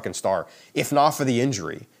guy was a fucking star, if not for the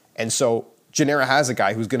injury. And so Gennaro has a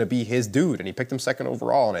guy who's going to be his dude, and he picked him 2nd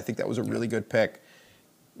overall, and I think that was a really good pick.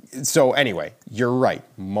 So anyway, you're right.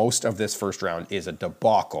 Most of this first round is a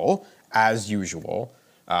debacle, as usual.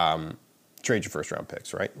 Trade your first round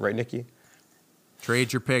picks, right? Right, Nikki?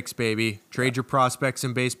 Trade your picks, baby. Trade your prospects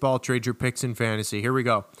in baseball. Trade your picks in fantasy. Here we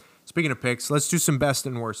go. Speaking of picks, let's do some best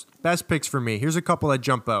and worst. Best picks for me. Here's a couple that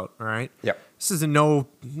jump out, all right? Yep. This is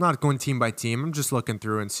not going team by team. I'm just looking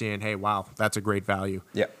through and seeing, hey, wow, that's a great value.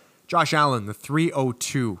 Yep. Josh Allen, the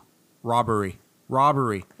 302. Robbery.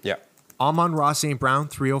 Yep. Amon-Ra St. Brown,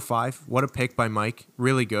 305. What a pick by Mike.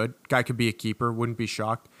 Really good. Guy could be a keeper. Wouldn't be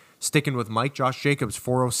shocked. Sticking with Mike, Josh Jacobs,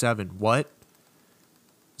 407. What?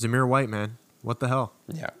 Zamir White, man. What the hell?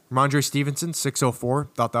 Yeah. Ramondre Stevenson, 604.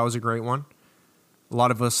 Thought that was a great one. A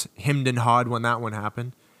lot of us hemmed and hawed when that one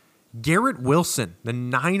happened. Garrett Wilson, the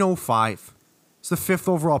 905. It's the 5th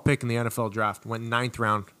overall pick in the NFL draft. Went 9th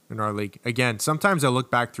round in our league. Again, sometimes I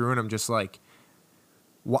look back through and I'm just like,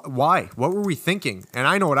 why? What were we thinking? And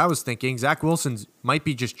I know what I was thinking. Zach Wilson's might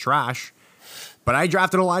be just trash. But I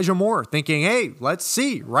drafted Elijah Moore thinking, hey, let's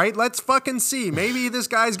see, right? Let's fucking see. Maybe this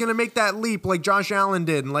guy's going to make that leap like Josh Allen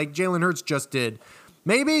did and like Jalen Hurts just did.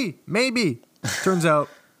 Maybe. Turns out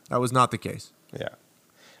that was not the case. Yeah.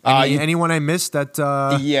 Anyone I missed that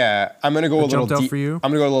yeah, I'm going to go a little deep for you?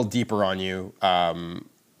 I'm going to go a little deeper on you.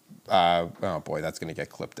 Oh, boy, that's going to get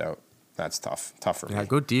clipped out. That's tough for me. Yeah,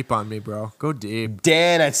 go deep on me, bro. Go deep.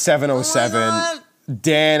 Dan at 707.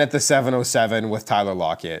 Dan at the 707 with Tyler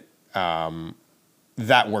Lockett.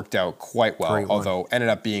 That worked out quite well, although ended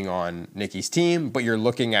up being on Nikki's team. But you're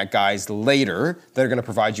looking at guys later that are going to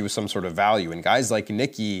provide you with some sort of value. And guys like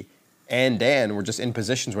Nikki and Dan were just in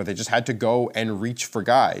positions where they just had to go and reach for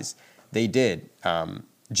guys. They did.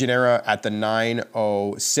 Gennaro at the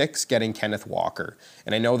 906 getting Kenneth Walker.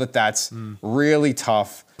 And I know that that's really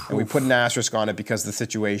tough. And we put an asterisk on it because of the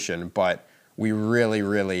situation. But we really,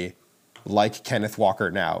 really like Kenneth Walker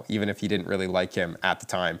now, even if he didn't really like him at the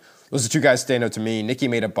time. Those are 2 guys stand out to me. Nikki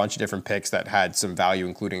made a bunch of different picks that had some value,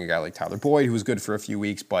 including a guy like Tyler Boyd, who was good for a few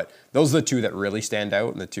weeks. But those are the 2 that really stand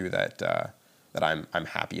out, and the 2 that I'm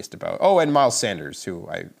happiest about. Oh, and Miles Sanders, who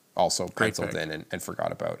I also penciled in and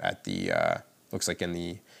forgot about at the looks like in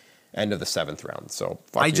the end of the 7th round. So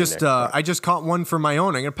I just caught one for my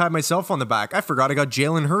own. I'm gonna pat myself on the back. I forgot I got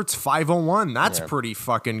Jalen Hurts 501. That's pretty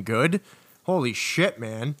fucking good. Holy shit,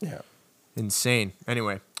 man. Yeah. Insane.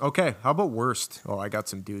 Anyway, okay. How about worst? Oh, I got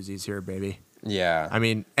some doozies here, baby. Yeah. I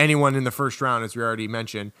mean, anyone in the first round, as we already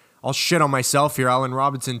mentioned. I'll shit on myself here. Allen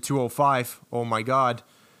Robinson, 205. Oh my god.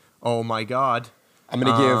 I'm gonna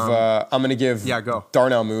give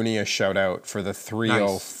Darnell Mooney a shout out for the 305.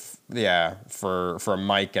 Nice. Yeah, for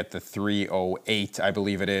Mike at the 308, I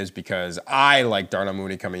believe it is, because I like Darnell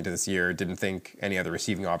Mooney coming into this year. Didn't think any other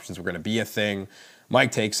receiving options were going to be a thing.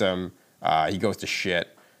 Mike takes him. He goes to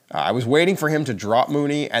shit. I was waiting for him to drop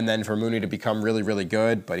Mooney and then for Mooney to become really, really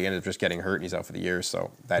good, but he ended up just getting hurt and he's out for the year,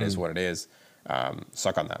 so that is what it is.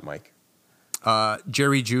 Suck on that, Mike.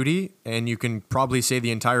 Jerry Jeudy, and you can probably say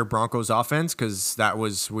the entire Broncos offense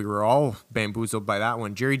because we were all bamboozled by that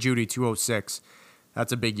one. Jerry Jeudy, 206.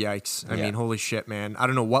 That's a big yikes. I mean, holy shit, man. I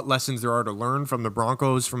don't know what lessons there are to learn from the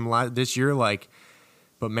Broncos from this year,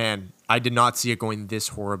 but man, I did not see it going this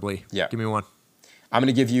horribly. Yeah. Give me one. I'm going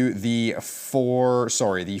to give you the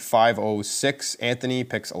 506. Anthony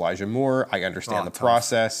picks Elijah Moore. I understand the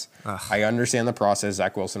process. I understand the process.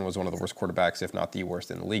 Zach Wilson was one of the worst quarterbacks, if not the worst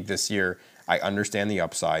in the league this year. I understand the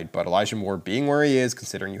upside, but Elijah Moore being where he is,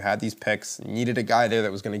 considering you had these picks, you needed a guy there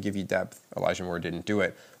that was going to give you depth. Elijah Moore didn't do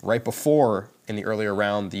it. Right before, in the earlier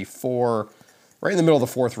round, right in the middle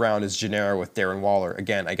of the 4th round is Gennaro with Darren Waller.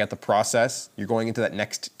 Again, I get the process. You're going into that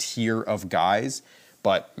next tier of guys,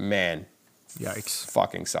 but man, yikes.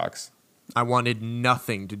 Fucking sucks. I wanted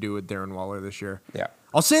nothing to do with Darren Waller this year. Yeah.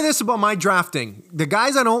 I'll say this about my drafting. The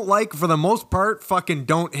guys I don't like, for the most part, fucking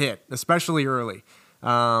don't hit, especially early.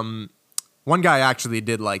 One guy I actually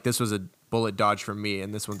did like. This was a bullet dodge from me,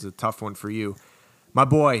 and this one's a tough one for you. My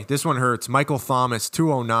boy, this one hurts. Michael Thomas,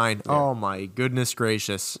 209. Yeah. Oh, my goodness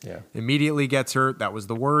gracious. Yeah. Immediately gets hurt. That was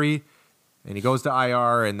the worry. And he goes to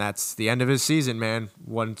IR, and that's the end of his season, man.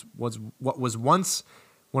 What was once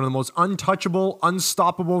one of the most untouchable,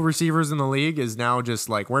 unstoppable receivers in the league is now just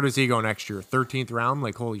like, where does he go next year? 13th round?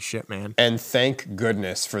 Like, holy shit, man. And thank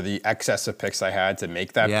goodness for the excess of picks I had to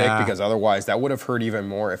make that pick, because otherwise that would have hurt even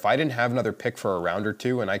more. If I didn't have another pick for a round or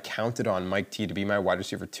two and I counted on Mike T to be my wide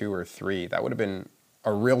receiver 2 or 3, that would have been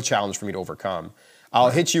a real challenge for me to overcome. I'll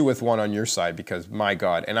hit you with one on your side because, my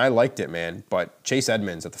God, and I liked it, man, but Chase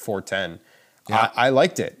Edmonds at the 410, I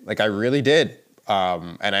liked it. Like, I really did.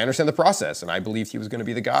 And I understand the process, and I believed he was going to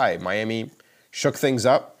be the guy. Miami shook things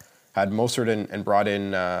up, had Mostert and brought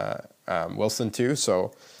in Wilson too.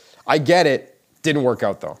 So I get it. Didn't work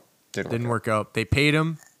out, though. Didn't work out. They paid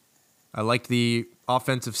him. I liked the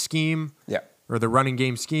offensive scheme. Yeah. Or the running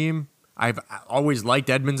game scheme. I've always liked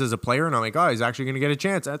Edmonds as a player, and I'm like, oh, he's actually going to get a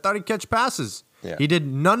chance. I thought he'd catch passes. Yeah. He did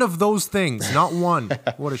none of those things, not one.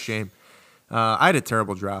 What a shame. I had a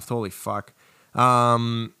terrible draft. Holy fuck.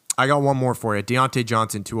 I got one more for you. Deontay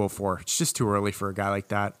Johnson, 204. It's just too early for a guy like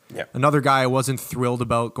that. Yeah. Another guy I wasn't thrilled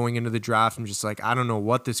about going into the draft. I'm just like, I don't know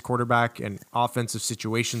what this quarterback and offensive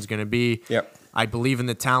situation is going to be. Yep. I believe in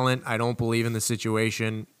the talent. I don't believe in the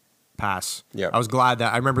situation. Pass. Yep. I was glad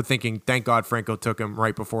that I remember thinking, thank God Franco took him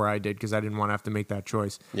right before I did because I didn't want to have to make that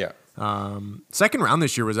choice. Yeah. Second round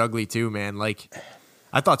this year was ugly too, man. Like,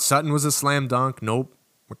 I thought Sutton was a slam dunk. Nope.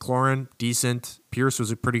 McLaurin, decent. Pierce was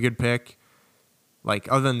a pretty good pick.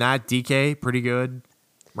 Like, other than that, DK, pretty good.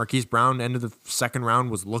 Marquise Brown, end of the second round,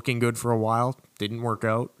 was looking good for a while. Didn't work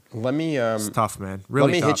out. Let me. It's tough, man. Really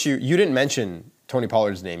let me tough. hit you. You didn't mention Tony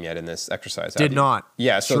Pollard's name yet in this exercise. Did not.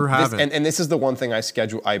 Yeah, so sure this, haven't. and this is the one thing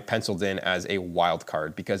I penciled in as a wild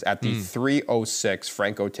card because at the 306,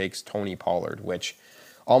 Franco takes Tony Pollard, which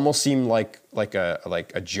almost seemed like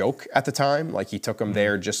a joke at the time. Like he took him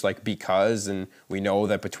there just like because, and we know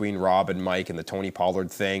that between Rob and Mike and the Tony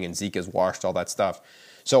Pollard thing and Zeke has washed all that stuff.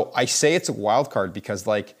 So I say it's a wild card because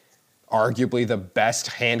like arguably the best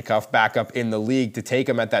handcuff backup in the league to take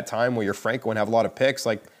him at that time where you're Franco and have a lot of picks,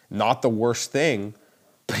 like not the worst thing,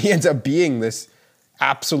 but he ends up being this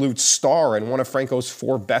absolute star and one of Franco's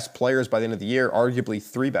 4 best players by the end of the year, arguably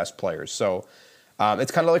 3 best players. So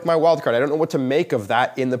it's kind of like my wild card. I don't know what to make of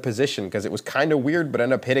that in the position because it was kind of weird, but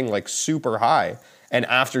ended up hitting like super high. And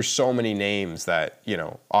after so many names that, you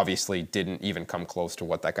know, obviously didn't even come close to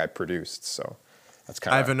what that guy produced. So that's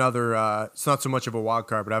kind of. I have another, it's not so much of a wild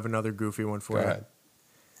card, but I have another goofy one for Go you. ahead.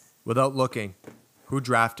 Without looking, who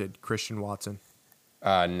drafted Christian Watson?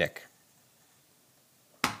 Nick.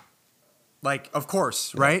 Like, of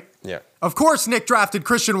course, right? Yeah. Of course Nick drafted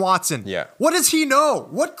Christian Watson. Yeah. What does he know?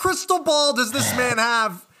 What crystal ball does this man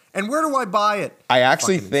have? And where do I buy it? I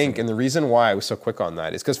actually Fucking think, insane. and the reason why I was so quick on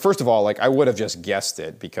that is because, first of all, like I would have just guessed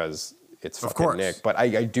it because it's fucking course. Nick. But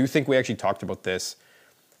I do think we actually talked about this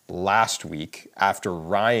last week after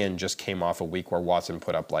Ryan just came off a week where Watson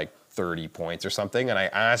put up like 30 points or something. And I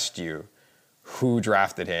asked you who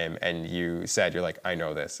drafted him, and you said, you're like, I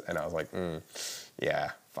know this. And I was like,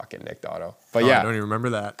 yeah, fucking Nick Dotto. But I don't even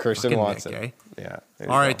remember that. Christian Fucking Watson. Nick, eh? Yeah.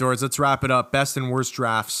 All right, Doors, let's wrap it up. Best and worst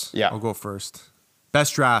drafts. Yeah. I'll go first.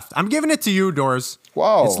 Best draft. I'm giving it to you, Doors.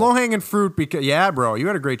 Whoa. It's low-hanging fruit because, yeah, bro, you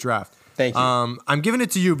had a great draft. Thank you. I'm giving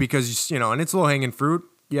it to you because, you know, and it's low-hanging fruit.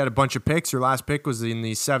 You had a bunch of picks. Your last pick was in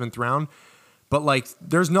the 7th round. But, like,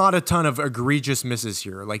 there's not a ton of egregious misses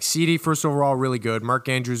here. Like, CD, first overall, really good. Mark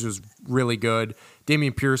Andrews was really good.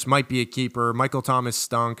 Damian Pierce might be a keeper. Michael Thomas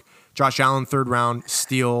stunk. Josh Allen, 3rd round,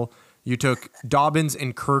 steal. You took Dobbins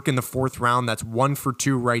and Kirk in the 4th round. That's 1 for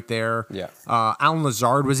 2 right there. Yeah. Alan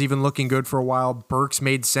Lazard was even looking good for a while. Burks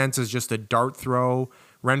made sense as just a dart throw.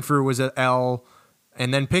 Renfrew was at L.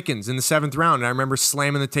 And then Pickens in the 7th round. And I remember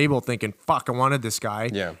slamming the table thinking, fuck, I wanted this guy.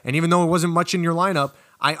 Yeah. And even though it wasn't much in your lineup,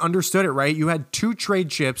 I understood it, right? You had 2 trade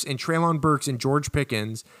chips in Treylon Burks and George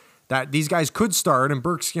Pickens that these guys could start. And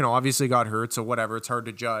Burks, you know, obviously got hurt, so whatever. It's hard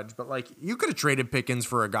to judge. But, like, you could have traded Pickens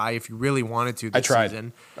for a guy if you really wanted to this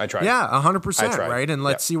season. I tried. Yeah, 100%, I tried. right? And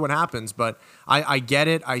let's see what happens. But I get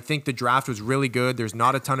it. I think the draft was really good. There's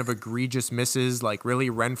not a ton of egregious misses. Like,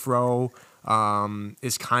 really, Renfro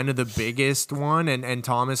is kind of the biggest one. And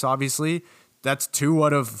Thomas, obviously. That's 2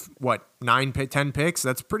 out of, 10 picks?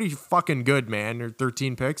 That's pretty fucking good, man. Or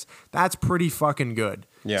 13 picks. That's pretty fucking good.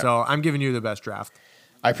 Yeah. So I'm giving you the best draft.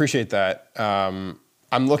 I appreciate that. I'm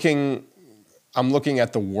looking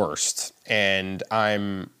at the worst, and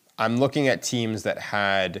I'm looking at teams that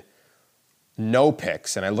had no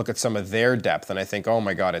picks, and I look at some of their depth, and I think, oh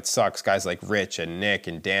my God, it sucks. Guys like Rich and Nick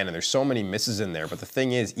and Dan, and there's so many misses in there. But the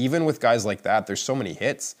thing is, even with guys like that, there's so many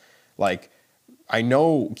hits. Like, I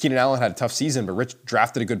know Keenan Allen had a tough season, but Rich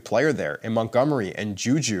drafted a good player there in Montgomery and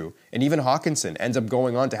Juju, and even Hawkinson ends up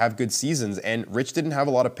going on to have good seasons, and Rich didn't have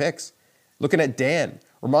a lot of picks. Looking at Dan,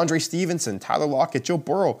 Ramondre Stevenson, Tyler Lockett, Joe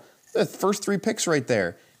Burrow, the first 3 picks right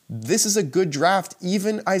there. This is a good draft.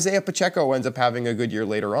 Even Isaiah Pacheco ends up having a good year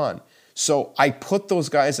later on. So I put those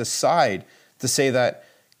guys aside to say that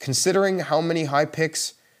considering how many high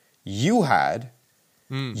picks you had,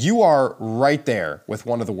 you are right there with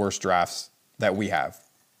one of the worst drafts that we have.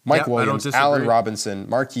 Mike Yep, I don't Williams, disagree. Allen Robinson,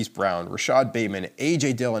 Marquise Brown, Rashad Bateman,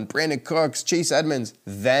 A.J. Dillon, Brandon Cooks, Chase Edmonds.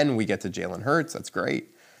 Then we get to Jalen Hurts. That's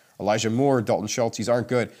great. Elijah Moore, Dalton Schultz, these aren't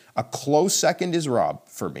good. A close second is Rob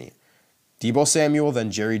for me. Deebo Samuel, then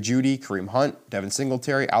Jerry Jeudy, Kareem Hunt, Devin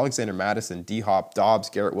Singletary, Alexander Mattison, D-Hop, Dobbs,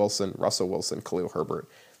 Garrett Wilson, Russell Wilson, Khalil Herbert.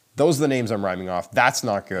 Those are the names I'm rhyming off. That's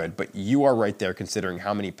not good, but you are right there considering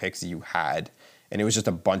how many picks you had, and it was just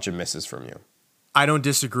a bunch of misses from you. I don't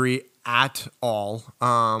disagree at all.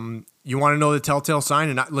 You want to know the telltale sign?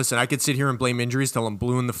 And listen, I could sit here and blame injuries till I'm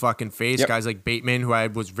blue in the fucking face. Yep. Guys like Bateman, who I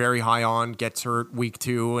was very high on, gets hurt week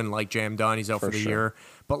 2 and like jammed done. He's out for the year.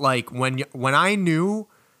 But like when I knew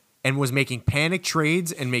and was making panic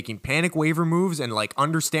trades and making panic waiver moves and like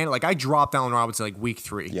understand, like I dropped Allen Robinson like week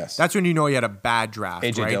 3. Yes. That's when you know you had a bad draft.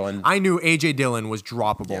 A.J. right? Dillon. I knew A.J. Dillon was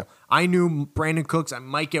droppable. Yeah. I knew Brandon Cooks, I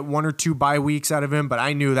might get 1 or 2 bye weeks out of him, but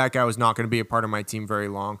I knew that guy was not going to be a part of my team very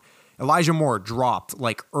long. Elijah Moore dropped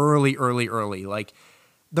like early. Like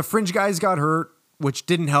the fringe guys got hurt, which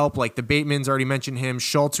didn't help. Like the Bateman's, already mentioned him.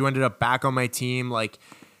 Schultz, who ended up back on my team, like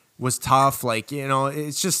was tough. Like, you know,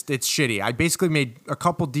 it's shitty. I basically made a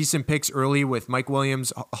couple decent picks early with Mike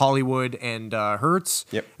Williams, Hollywood, and Hurts.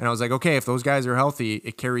 Yep. And I was like, okay, if those guys are healthy,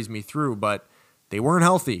 it carries me through. But they weren't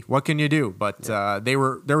healthy. What can you do? But there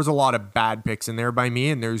was a lot of bad picks in there by me,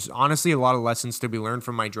 and there's honestly a lot of lessons to be learned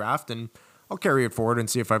from my draft, and I'll carry it forward and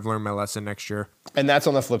see if I've learned my lesson next year. And that's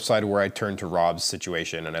on the flip side where I turn to Rob's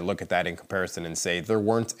situation and I look at that in comparison and say there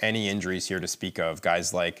weren't any injuries here to speak of.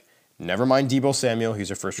 Guys like, never mind Deebo Samuel,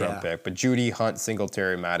 he's a first-round pick, but Jeudy, Hunt,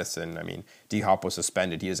 Singletary, Madison. I mean, D-Hop was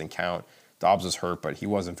suspended. He doesn't count. Dobbs was hurt, but he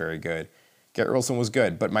wasn't very good. Garrett Wilson was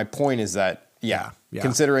good. But my point is that,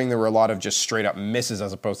 considering there were a lot of just straight-up misses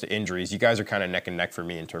as opposed to injuries, you guys are kind of neck and neck for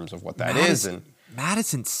me in terms of what that is. And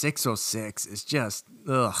Madison 606 is just,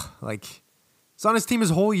 like, it's on his team his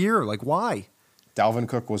whole year. Like, why? Dalvin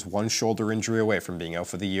Cook was one shoulder injury away from being out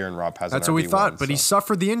for the year, and Rob has That's an what we RB1, thought, but he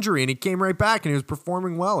suffered the injury, and he came right back, and he was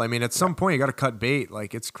performing well. I mean, at some point, you got to cut bait.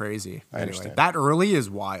 Like, it's crazy. I understand. That early is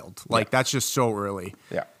wild. Like, that's just so early.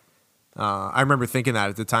 Yeah. I remember thinking that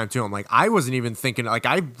at the time, too. I'm like, I wasn't even thinking, like,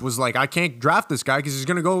 I was like, I can't draft this guy because he's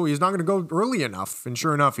not going to go early enough. And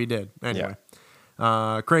sure enough, he did. Anyway,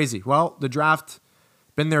 crazy. Well, the draft,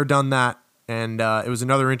 been there, done that. And it was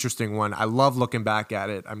another interesting one. I love looking back at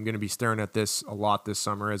it. I'm going to be staring at this a lot this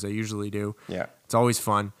summer, as I usually do. Yeah. It's always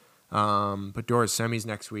fun. But Doris, semis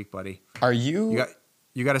next week, buddy. Are you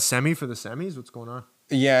got a semi for the semis? What's going on?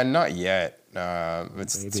 Yeah, not yet.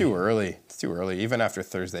 It's too early. It's too early. Even after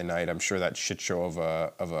Thursday night, I'm sure that shit show of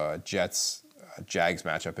a Jets Jags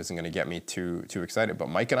matchup isn't going to get me too excited. But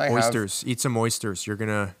Mike and I Eat some oysters. You're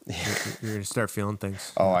gonna start feeling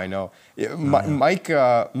things. Oh, I know. Yeah, Mike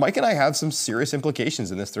and I have some serious implications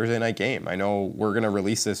in this Thursday night game. I know we're going to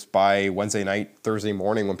release this by Wednesday night, Thursday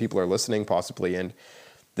morning when people are listening, possibly. And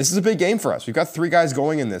this is a big game for us. We've got 3 guys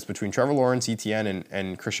going in this between Trevor Lawrence, ETN,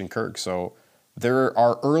 and Christian Kirk. So there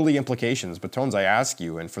are early implications. But Tones, I ask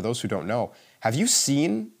you, and for those who don't know, have you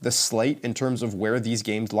seen the slate in terms of where these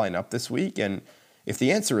games line up this week? And if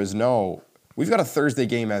the answer is no, we've got a Thursday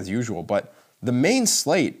game as usual, but the main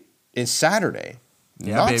slate is Saturday,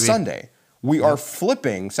 not Sunday. We are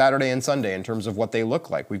flipping Saturday and Sunday in terms of what they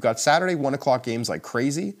look like. We've got Saturday 1 o'clock games like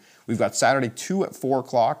crazy. We've got Saturday 2 at 4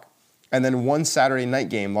 o'clock, and then 1 Saturday night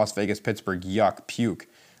game, Las Vegas, Pittsburgh, yuck, puke.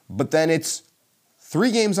 But then it's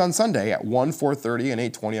 3 games on Sunday at 1, 4:30, and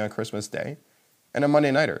 8:20 on Christmas Day, and a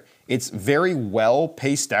Monday nighter. It's very well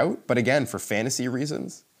paced out, but again, for fantasy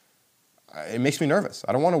reasons, it makes me nervous.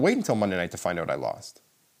 I don't want to wait until Monday night to find out I lost.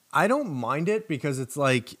 I don't mind it because it's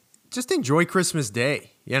like, just enjoy Christmas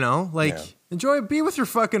Day, you know? Like, be with your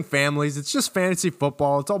fucking families. It's just fantasy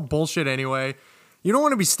football. It's all bullshit anyway. You don't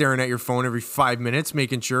want to be staring at your phone every 5 minutes,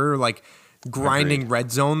 making sure, like, grinding red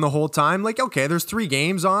zone the whole time. Like, okay, there's 3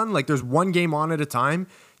 games on. Like, there's 1 game on at a time.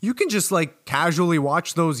 You can just, like, casually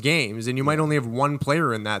watch those games, and you might only have 1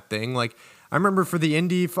 player in that thing. Like, I remember for the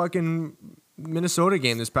Indy fucking Minnesota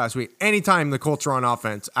game this past week, anytime the Colts are on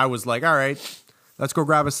offense, I was like, all right, let's go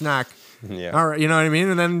grab a snack. Yeah. All right, you know what I mean?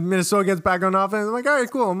 And then Minnesota gets back on offense. I'm like, all right,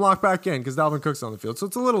 cool. I'm locked back in because Dalvin Cook's on the field. So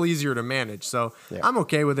it's a little easier to manage. So I'm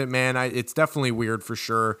okay with it, man. It's definitely weird for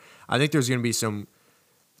sure. I think there's going to be some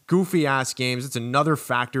goofy ass games. It's another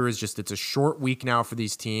factor is just it's a short week now for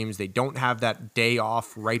these teams. They don't have that day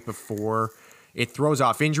off right before. It throws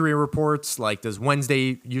off injury reports. Like, does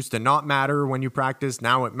Wednesday used to not matter when you practice?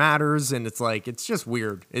 Now it matters. And it's like, it's just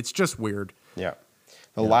weird. It's just weird. Yeah.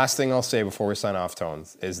 The last thing I'll say before we sign off,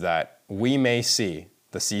 Tones, is that we may see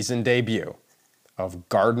the season debut of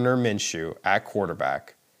Gardner Minshew at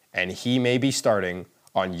quarterback, and he may be starting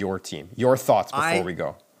on your team. Your thoughts before we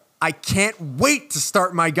go. I can't wait to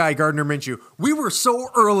start my guy, Gardner Minshew. We were so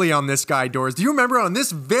early on this guy, Doors. Do you remember on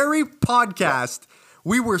this very podcast,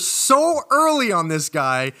 we were so early on this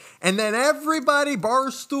guy, and then everybody,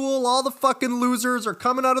 Barstool, all the fucking losers are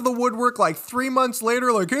coming out of the woodwork like 3 months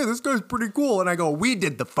later, like, hey, this guy's pretty cool. And I go, we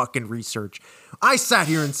did the fucking research. I sat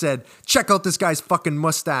here and said, check out this guy's fucking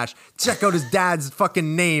mustache. Check out his dad's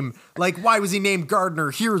fucking name. Like, why was he named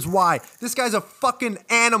Gardner? Here's why. This guy's a fucking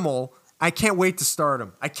animal. I can't wait to start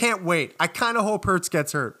him. I can't wait. I kind of hope Hurts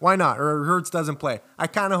gets hurt. Why not? Or Hurts doesn't play. I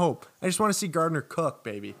kind of hope. I just want to see Gardner cook,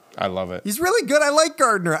 baby. I love it. He's really good. I like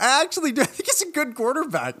Gardner. I actually do. I think he's a good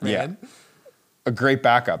quarterback, man. Yeah. A great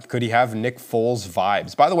backup. Could he have Nick Foles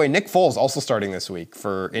vibes? By the way, Nick Foles also starting this week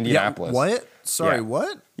for Indianapolis. Yeah, what? Sorry,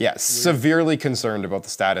 what? Yeah, severely concerned about the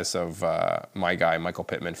status of my guy, Michael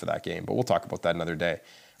Pittman, for that game. But we'll talk about that another day.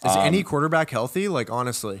 Is any quarterback healthy? Like,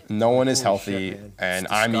 honestly. No one is healthy, and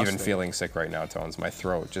I'm even feeling sick right now, Tones. My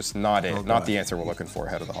throat, just not it. Not the answer we're looking for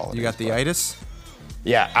ahead of the holidays. You got the itis?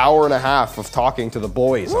 Yeah, hour and a half of talking to the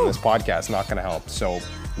boys on this podcast, not going to help. So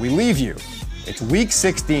we leave you. It's week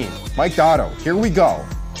 16. Mike Dotto, here we go.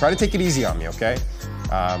 Try to take it easy on me, okay?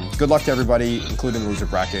 Good luck to everybody, including Loser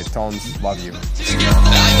Bracket. Tones, love you.